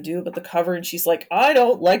you want to do about the cover? And she's like, I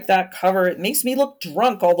don't like that cover. It makes me look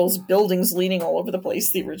drunk, all those buildings leaning all over the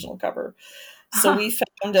place, the original cover. So we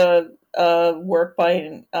found a work by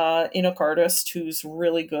an Inuk artist who's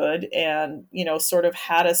really good and, sort of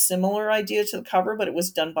had a similar idea to the cover, but it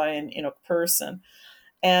was done by an Inuk person.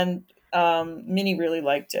 And Minnie really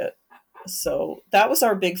liked it. So that was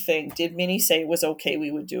our big thing. Did Minnie say it was okay,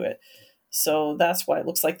 we would do it. So that's why it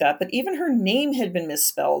looks like that. But even her name had been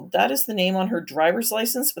misspelled. That is the name on her driver's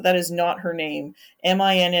license, but that is not her name.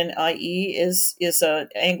 Minnie is a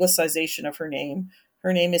anglicization of her name.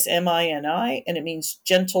 Her name is Mini, and it means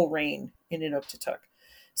gentle rain in Inuktitut.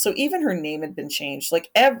 So even her name had been changed. Like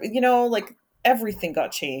everything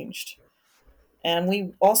got changed. And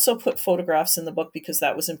we also put photographs in the book because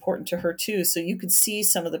that was important to her too. So you could see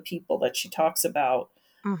some of the people that she talks about.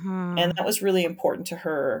 Mm-hmm. And that was really important to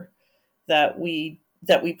her that we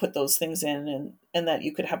put those things in and that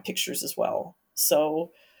you could have pictures as well. So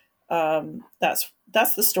that's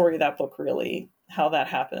the story of that book, really, how that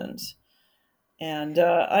happened. And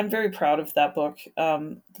I'm very proud of that book.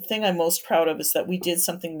 The thing I'm most proud of is that we did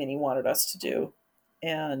something Minnie wanted us to do.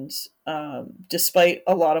 And despite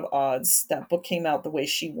a lot of odds, that book came out the way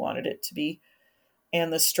she wanted it to be.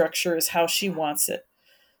 And the structure is how she wants it.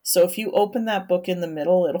 So if you open that book in the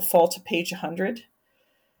middle, it'll fall to page 100.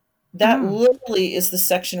 That literally is the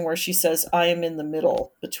section where she says, I am in the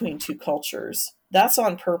middle between two cultures. That's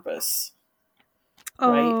on purpose.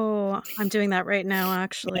 Oh, right? I'm doing that right now,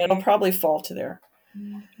 actually. It'll probably fall to there.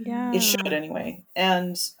 Yeah. It should anyway.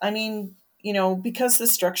 And I mean, because the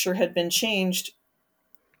structure had been changed,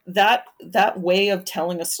 that way of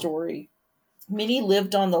telling a story, Minnie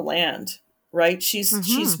lived on the land, right?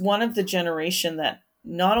 She's one of the generation that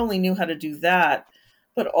not only knew how to do that,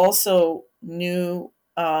 but also knew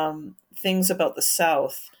things about the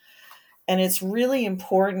South. And it's really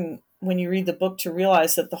important when you read the book to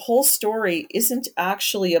realize that the whole story isn't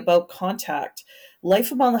actually about contact.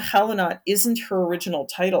 Life Upon the Halonat isn't her original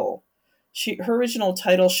title. Her original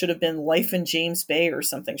title should have been Life in James Bay or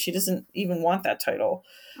something. She doesn't even want that title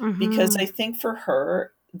because I think for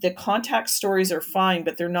her, the contact stories are fine,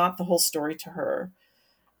 but they're not the whole story to her.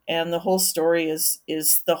 And the whole story is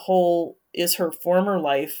her former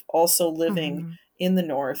life also living in the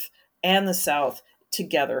North and the South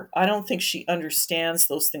together. I don't think she understands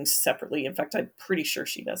those things separately. In fact, I'm pretty sure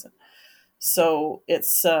she doesn't. So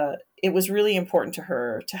it was really important to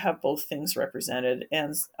her to have both things represented.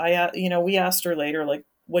 And we asked her later, like,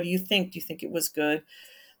 what do you think? Do you think it was good,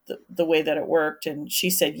 the way that it worked? And she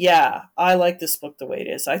said, yeah, I like this book the way it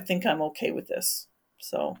is. I think I'm okay with this.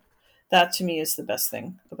 So that to me is the best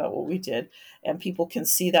thing about what we did. And people can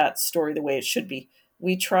see that story the way it should be.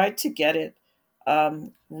 We tried to get it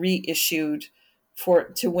reissued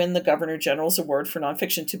to win the Governor General's Award for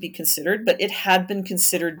Nonfiction to be considered, but it had been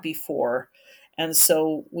considered before. And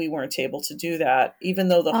so we weren't able to do that, even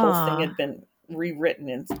though the whole thing had been rewritten.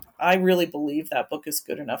 And I really believe that book is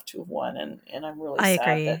good enough to have won. And I'm really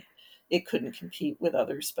sad that it couldn't compete with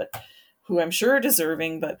others, but who I'm sure are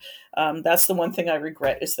deserving. But that's the one thing I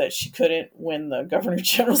regret, is that she couldn't win the Governor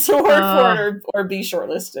General's Award for it or be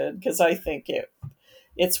shortlisted, because I think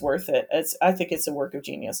it's worth it. I think it's a work of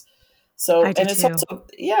genius. So, and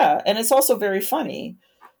it's also very funny.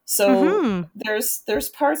 So there's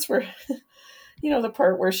parts where, the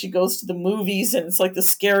part where she goes to the movies and it's like the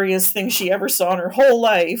scariest thing she ever saw in her whole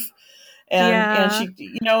life. And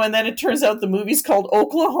she, and then it turns out the movie's called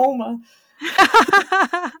Oklahoma.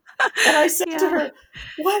 And I said to her,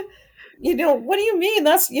 what do you mean?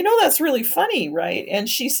 That's really funny, right? And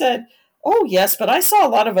she said, oh yes, but I saw a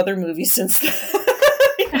lot of other movies since then.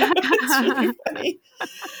 It's really funny.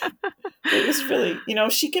 It was really,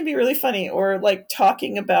 she can be really funny. Or like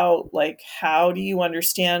talking about like, how do you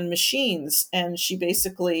understand machines? And she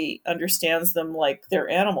basically understands them like they're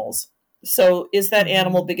animals. So is that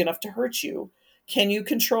animal big enough to hurt you? Can you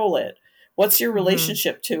control it? What's your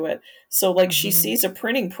relationship to it? So like she sees a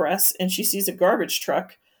printing press and she sees a garbage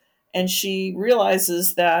truck, and she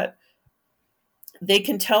realizes that they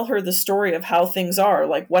can tell her the story of how things are,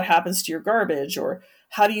 like what happens to your garbage or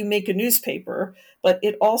how do you make a newspaper. But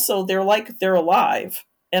it also, they're alive.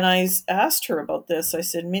 And I asked her about this. I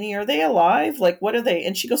said, Minnie, are they alive? Like, what are they?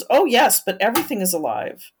 And she goes, oh yes, but everything is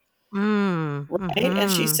alive. Right.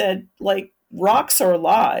 And she said, like, rocks are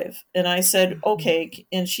alive. And I said, okay.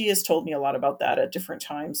 And she has told me a lot about that at different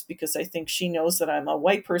times, because I think she knows that I'm a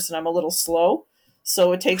white person. I'm a little slow.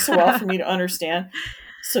 So it takes a while for me to understand.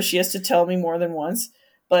 So she has to tell me more than once.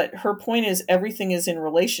 But her point is, everything is in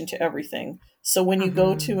relation to everything. So when you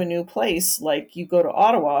go to a new place, like you go to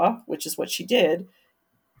Ottawa, which is what she did,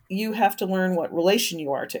 you have to learn what relation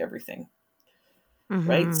you are to everything.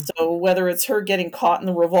 right? Mm-hmm. So whether it's her getting caught in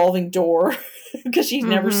the revolving door because she's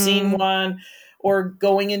never seen Mm-hmm. one, or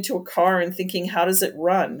going into a car and thinking, how does it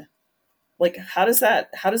run? Like, how does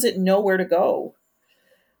it know where to go?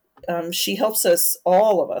 She helps us,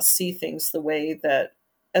 all of us, see things the way that,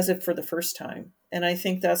 as if for the first time. And I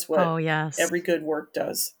think that's Oh, what yes. every good work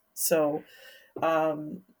does. So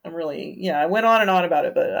I'm really, yeah, I went on and on about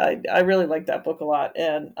it, but I really like that book a lot.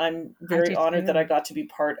 And I'm I very do honored that I too. got to be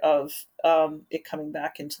part of it coming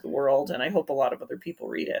back into the world. And I hope a lot of other people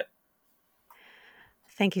read it.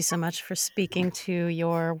 Thank you so much for speaking to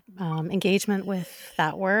your engagement with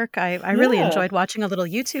that work. I really Yeah. enjoyed watching a little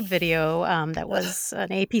YouTube video that was an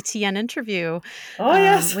APTN interview Oh,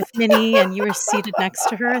 yes. with Minnie, and you were seated next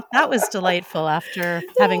to her. That was delightful. After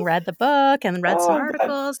having read the book and read some Oh,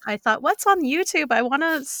 God. articles, I thought, what's on YouTube? I want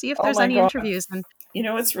to see if Oh, there's my any God. interviews. And You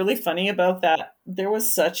know what's really funny about that? There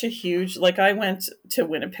was such a huge, like, I went to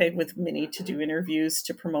Winnipeg with Minnie to do interviews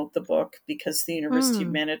to promote the book because the University of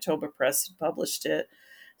mm, Manitoba Press had published it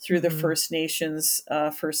through the hmm First Nations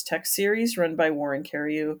First Text series run by Warren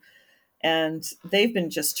Carreau. And they've been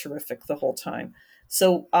just terrific the whole time.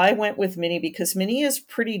 So I went with Minnie because Minnie is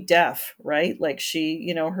pretty deaf, right? Like,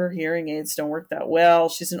 she, her hearing aids don't work that well.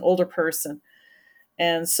 She's an older person.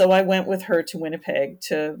 And so I went with her to Winnipeg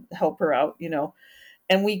to help her out,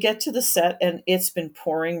 and we get to the set and it's been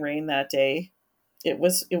pouring rain that day. It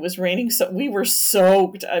was raining, so we were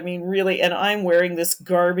soaked. I mean, really. And I'm wearing this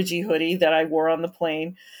garbagey hoodie that I wore on the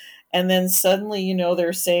plane. And then suddenly,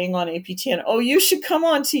 they're saying on APTN, "Oh, you should come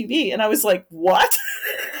on TV." And I was like, "What?"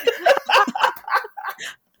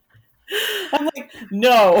 I'm like,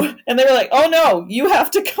 "No." And they were like, "Oh no, you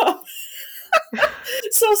have to come."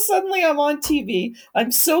 So suddenly I'm on TV.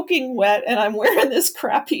 I'm soaking wet and I'm wearing this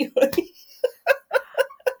crappy hoodie.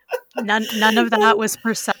 none of that was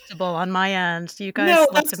perceptible on my end. You No, guys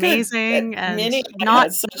looked that's good. amazing and Minnie and I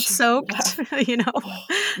not had such a soaked, laugh. you know. Oh,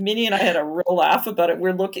 Minnie and I had a real laugh about it.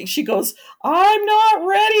 We're looking. She goes, "I'm not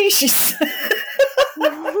ready." She said,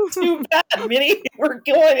 "Too bad, Minnie. We're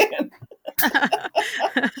going in."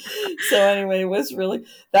 So anyway, it was really,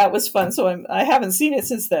 that was fun. So I haven't seen it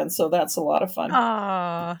since then. So that's a lot of fun.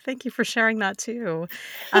 Oh, thank you for sharing that too.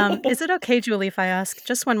 Is it okay, Julie, if I ask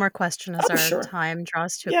just one more question as Oh, our sure. time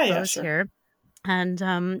draws to a Yeah, yeah, close sure. here? And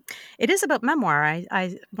it is about memoir.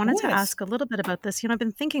 I wanted Oh, to yes. ask a little bit about this. I've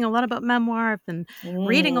been thinking a lot about memoir. I've been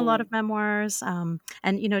reading a lot Mm, of memoirs. And,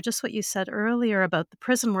 just what you said earlier about the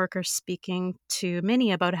prison worker speaking to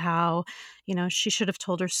Minnie about how, she should have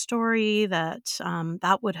told her story, that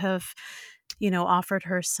that would have, offered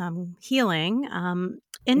her some healing.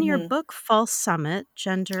 In your mm-hmm. book, False Summit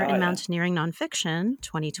Gender Oh, in yeah. Mountaineering Nonfiction,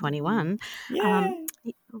 Mm-hmm. 2021, um, Yay.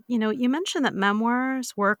 you mentioned that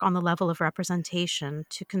memoirs work on the level of representation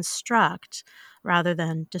to construct rather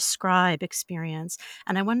than describe experience.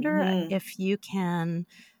 And I wonder Mm-hmm. if you can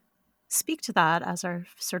speak to that as our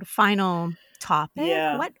sort of final topic.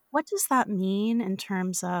 Yeah. What does that mean in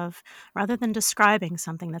terms of, rather than describing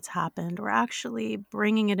something that's happened, we're actually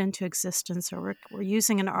bringing it into existence, or we're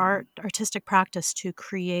using an artistic practice to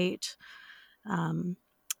create um,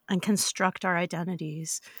 and construct our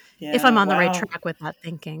identities. If I'm Yeah. on the right Wow. track with that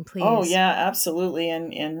thinking, Oh please. yeah, absolutely.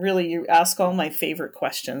 And really, you ask all my favorite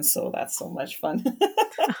questions, so that's so much fun.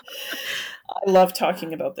 I love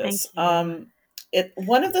talking about Thank this. you.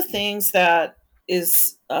 One of the things that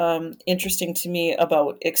is interesting to me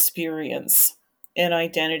about experience and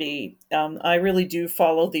identity, I really do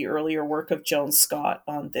follow the earlier work of Joan Scott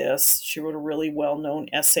on this. She wrote a really well-known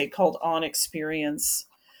essay called On Experience,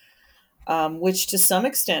 which to some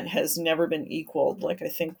extent has never been equaled. Like, I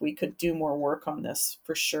think we could do more work on this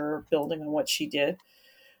for sure, building on what she did.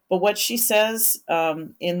 But what she says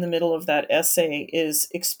in the middle of that essay is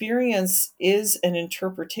experience is an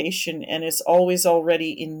interpretation and is always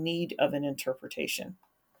already in need of an interpretation.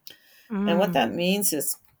 And what Mm, that means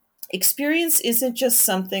is experience isn't just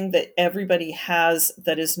something that everybody has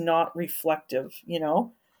that is not reflective.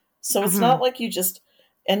 So it's not mhm, like you just,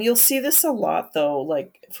 and you'll see this a lot though,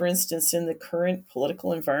 like for instance, in the current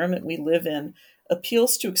political environment we live in,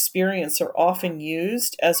 appeals to experience are often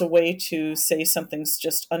used as a way to say something's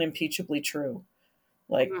just unimpeachably true.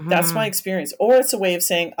 Like, that's my mhm, experience. Or it's a way of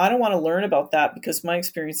saying, I don't want to learn about that because my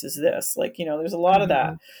experience is this. Like, there's a lot of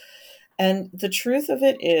that. mhm, And the truth of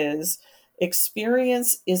it is,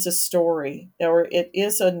 experience is a story, or it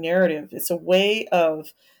is a narrative. It's a way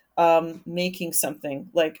of making something.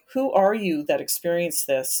 Like, who are you that experienced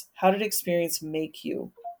this? How did experience make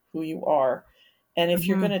you who you are? And if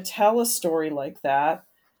you're going mhm, to tell a story like that,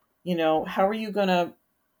 how are you going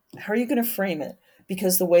to frame it?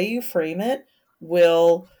 Because the way you frame it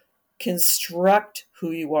will construct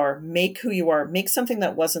who you are, make something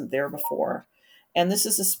that wasn't there before. And this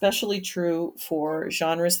is especially true for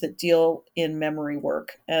genres that deal in memory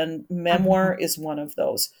work. And Mhm. memoir is one of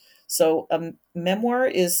those. So, memoir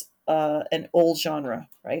is an old genre,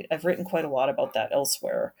 right? I've written quite a lot about that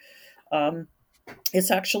elsewhere. Um,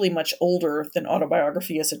 it's actually much older than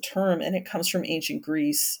autobiography as a term, and it comes from ancient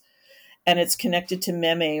Greece, and it's connected to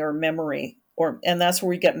meme or memory, and that's where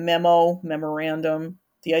we get memo, memorandum,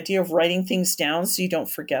 the idea of writing things down so you don't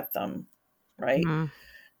forget them, right? Mhm.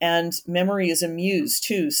 And memory is a muse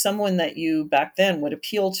too, someone that you back then would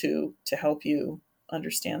appeal to help you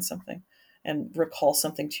understand something and recall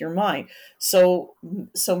something to your mind. So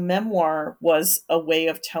memoir was a way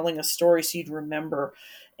of telling a story so you'd remember,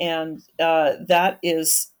 and that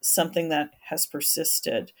is something that has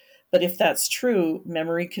persisted. But if that's true,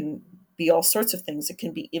 memory can be all sorts of things. It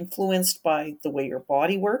can be influenced by the way your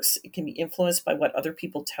body works. It can be influenced by what other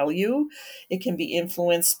people tell you. It can be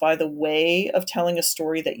influenced by the way of telling a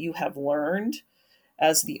story that you have learned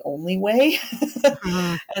as the only way.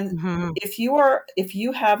 Mhm. And Mhm. if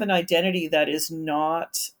you have an identity that is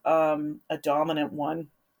not a dominant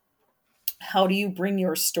one, how do you bring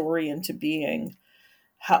your story into being?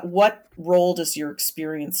 What role does your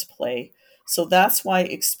experience play? So that's why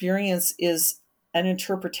experience is an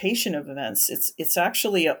interpretation of events. It's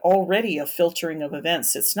actually already a filtering of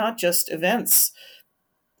events. It's not just events,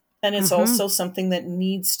 and it's Mhm. also something that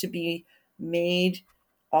needs to be made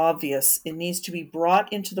obvious. It needs to be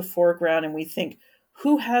brought into the foreground, and we think,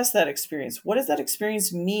 who has that experience? What does that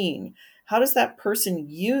experience mean? How does that person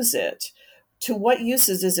use it? To what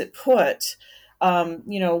uses is it put?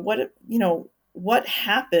 What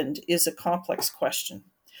happened is a complex question.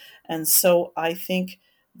 And so I think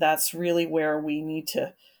that's really where we need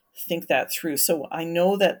to think that through. So I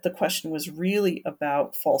know that the question was really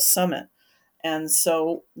about False Summit. And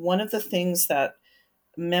so one of the things that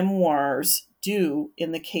memoirs do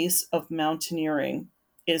in the case of mountaineering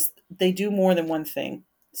is they do more than one thing.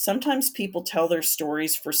 Sometimes people tell their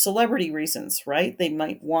stories for celebrity reasons, right? They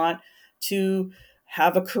might want to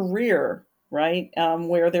have a career, right?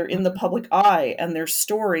 Where they're in the public eye and their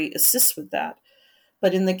story assists with that.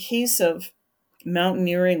 But in the case of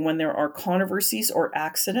mountaineering, when there are controversies or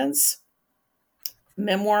accidents,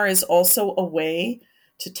 memoir is also a way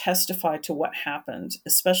to testify to what happened,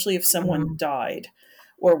 especially if someone Mhm. died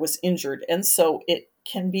or was injured. And so it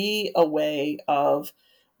can be a way of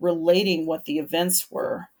relating what the events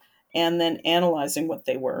were and then analyzing what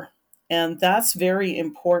they were. And that's very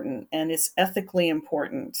important, and it's ethically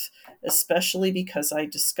important, especially because I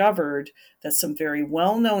discovered that some very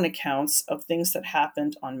well known accounts of things that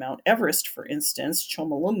happened on Mount Everest, for instance,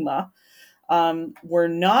 Chomolungma, were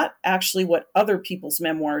not actually what other people's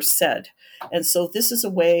memoirs said. And so this is a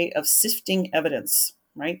way of sifting evidence,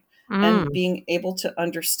 right? And Mm. being able to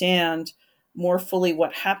understand more fully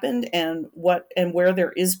what happened and what and where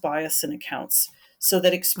there is bias in accounts, so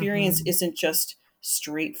that experience Mhm. isn't just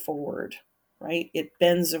straightforward, right? It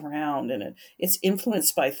bends around, and it's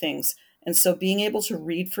influenced by things. And so being able to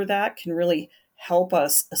read for that can really help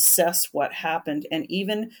us assess what happened and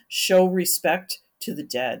even show respect to the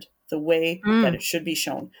dead the way that Mm. it should be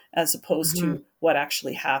shown, as opposed Mhm. to what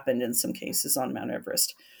actually happened in some cases on Mount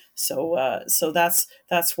Everest. So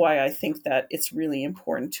that's why I think that it's really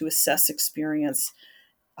important to assess experience,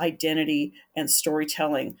 identity, and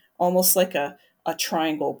storytelling, almost like a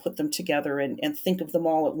triangle, put them together and think of them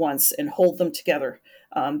all at once and hold them together,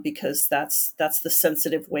 because that's the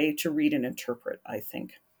sensitive way to read and interpret, I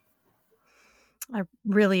think. I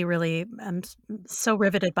really, really am so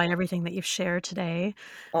riveted by everything that you've shared today.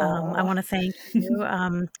 I Oh, wanna thank you.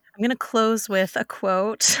 I'm gonna close with a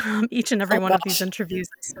quote. Each and every oh one of these gosh. interviews,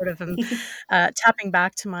 I sort of am, tapping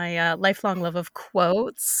back to my, lifelong love of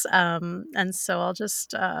quotes, and so I'll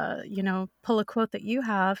just, pull a quote that you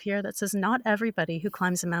have here that says, "Not everybody who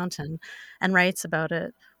climbs a mountain and writes about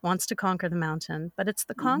it wants to conquer the mountain, but it's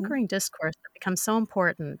the Hmm. conquering discourse that becomes so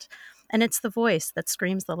important. And it's the voice that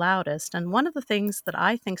screams the loudest. And one of the things that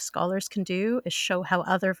I think scholars can do is show how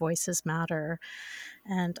other voices matter.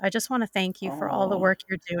 And I just want to thank you for all the Oh. work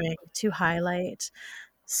you're doing to highlight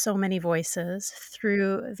so many voices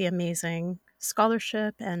through the amazing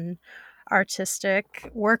scholarship and artistic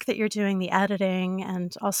work that you're doing, the editing,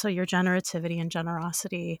 and also your generativity and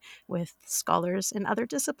generosity with scholars in other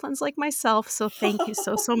disciplines like myself. So thank you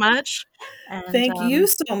so, so much. And Thank you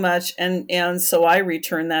so much. And so I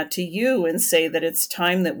return that to you and say that it's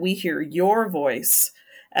time that we hear your voice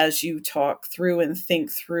as you talk through and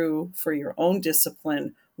think through for your own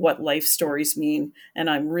discipline what life stories mean. And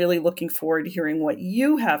I'm really looking forward to hearing what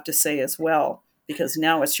you have to say as well, because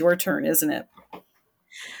now it's your turn, isn't it?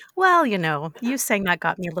 Well, you saying that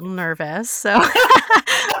got me a little nervous. So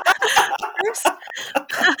first,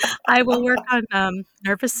 I will work on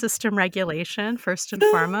nervous system regulation first and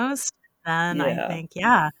foremost. Then I Yeah. think,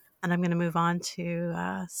 yeah, and I'm going to move on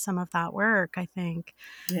to some of that work, I think,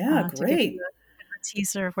 Yeah, to give you great. a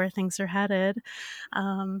teaser of where things are headed.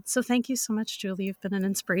 So thank you so much, Julie. You've been an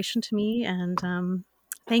inspiration to me, and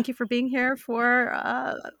thank you for being here for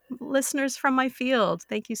listeners from my field.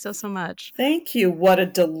 Thank you so, so much. Thank you. What a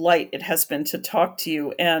delight it has been to talk to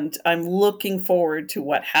you. And I'm looking forward to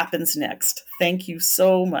what happens next. Thank you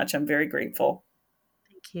so much. I'm very grateful.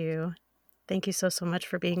 Thank you. Thank you so, so much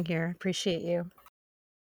for being here. Appreciate you.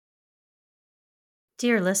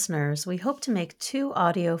 Dear listeners, we hope to make 2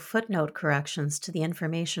 audio footnote corrections to the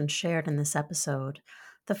information shared in this episode.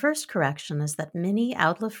 The first correction is that Minnie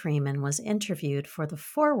Outla Freeman was interviewed for the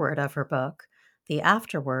foreword of her book. The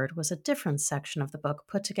afterword was a different section of the book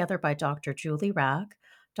put together by Dr. Julie Rack,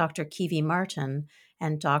 Dr. Kiwi Martin,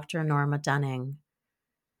 and Dr. Norma Dunning.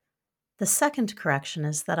 The second correction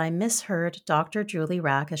is that I misheard Dr. Julie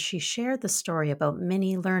Rack as she shared the story about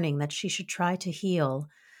Minnie learning that she should try to heal.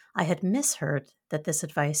 I had misheard that this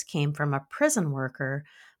advice came from a prison worker,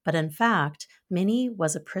 but in fact, Minnie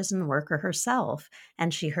was a prison worker herself,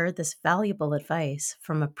 and she heard this valuable advice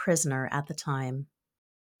from a prisoner at the time.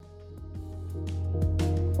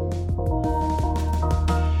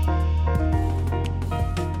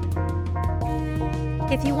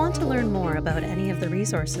 If you want to learn more about any of the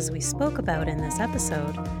resources we spoke about in this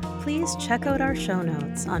episode, please check out our show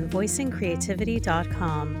notes on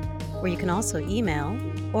voicingcreativity.com, where you can also email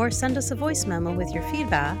or send us a voice memo with your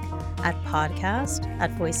feedback at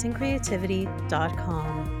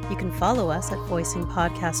podcast@voicingcreativity.com. You can follow us at Voicing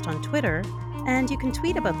Podcast on Twitter, and you can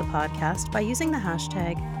tweet about the podcast by using the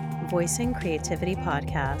hashtag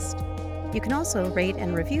VoicingCreativityPodcast. You can also rate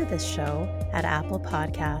and review this show at Apple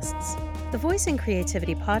Podcasts. The Voicing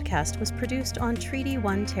Creativity podcast was produced on Treaty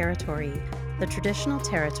 1 territory, the traditional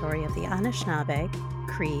territory of the Anishinaabe,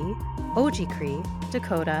 Cree, Oji-Cree,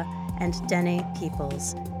 Dakota, and Dene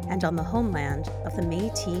peoples, and on the homeland of the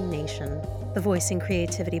Métis Nation. The Voicing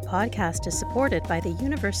Creativity podcast is supported by the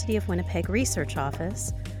University of Winnipeg Research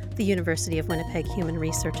Office, the University of Winnipeg Human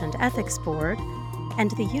Research and Ethics Board,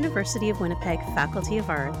 and the University of Winnipeg Faculty of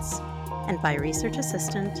Arts, and by research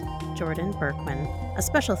assistant Jordan Berkwin. A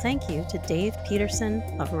special thank you to Dave Peterson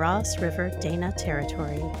of Ross River Dana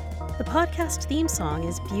Territory. The podcast theme song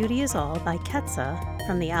is Beauty Is All by Ketsa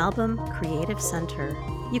from the album Creative Center.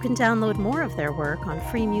 You can download more of their work on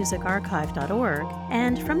freemusicarchive.org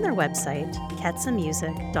and from their website,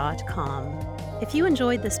 ketsamusic.com. If you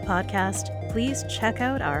enjoyed this podcast, please check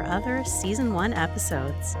out our other Season 1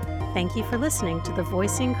 episodes. Thank you for listening to the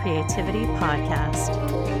Voicing Creativity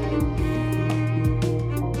podcast.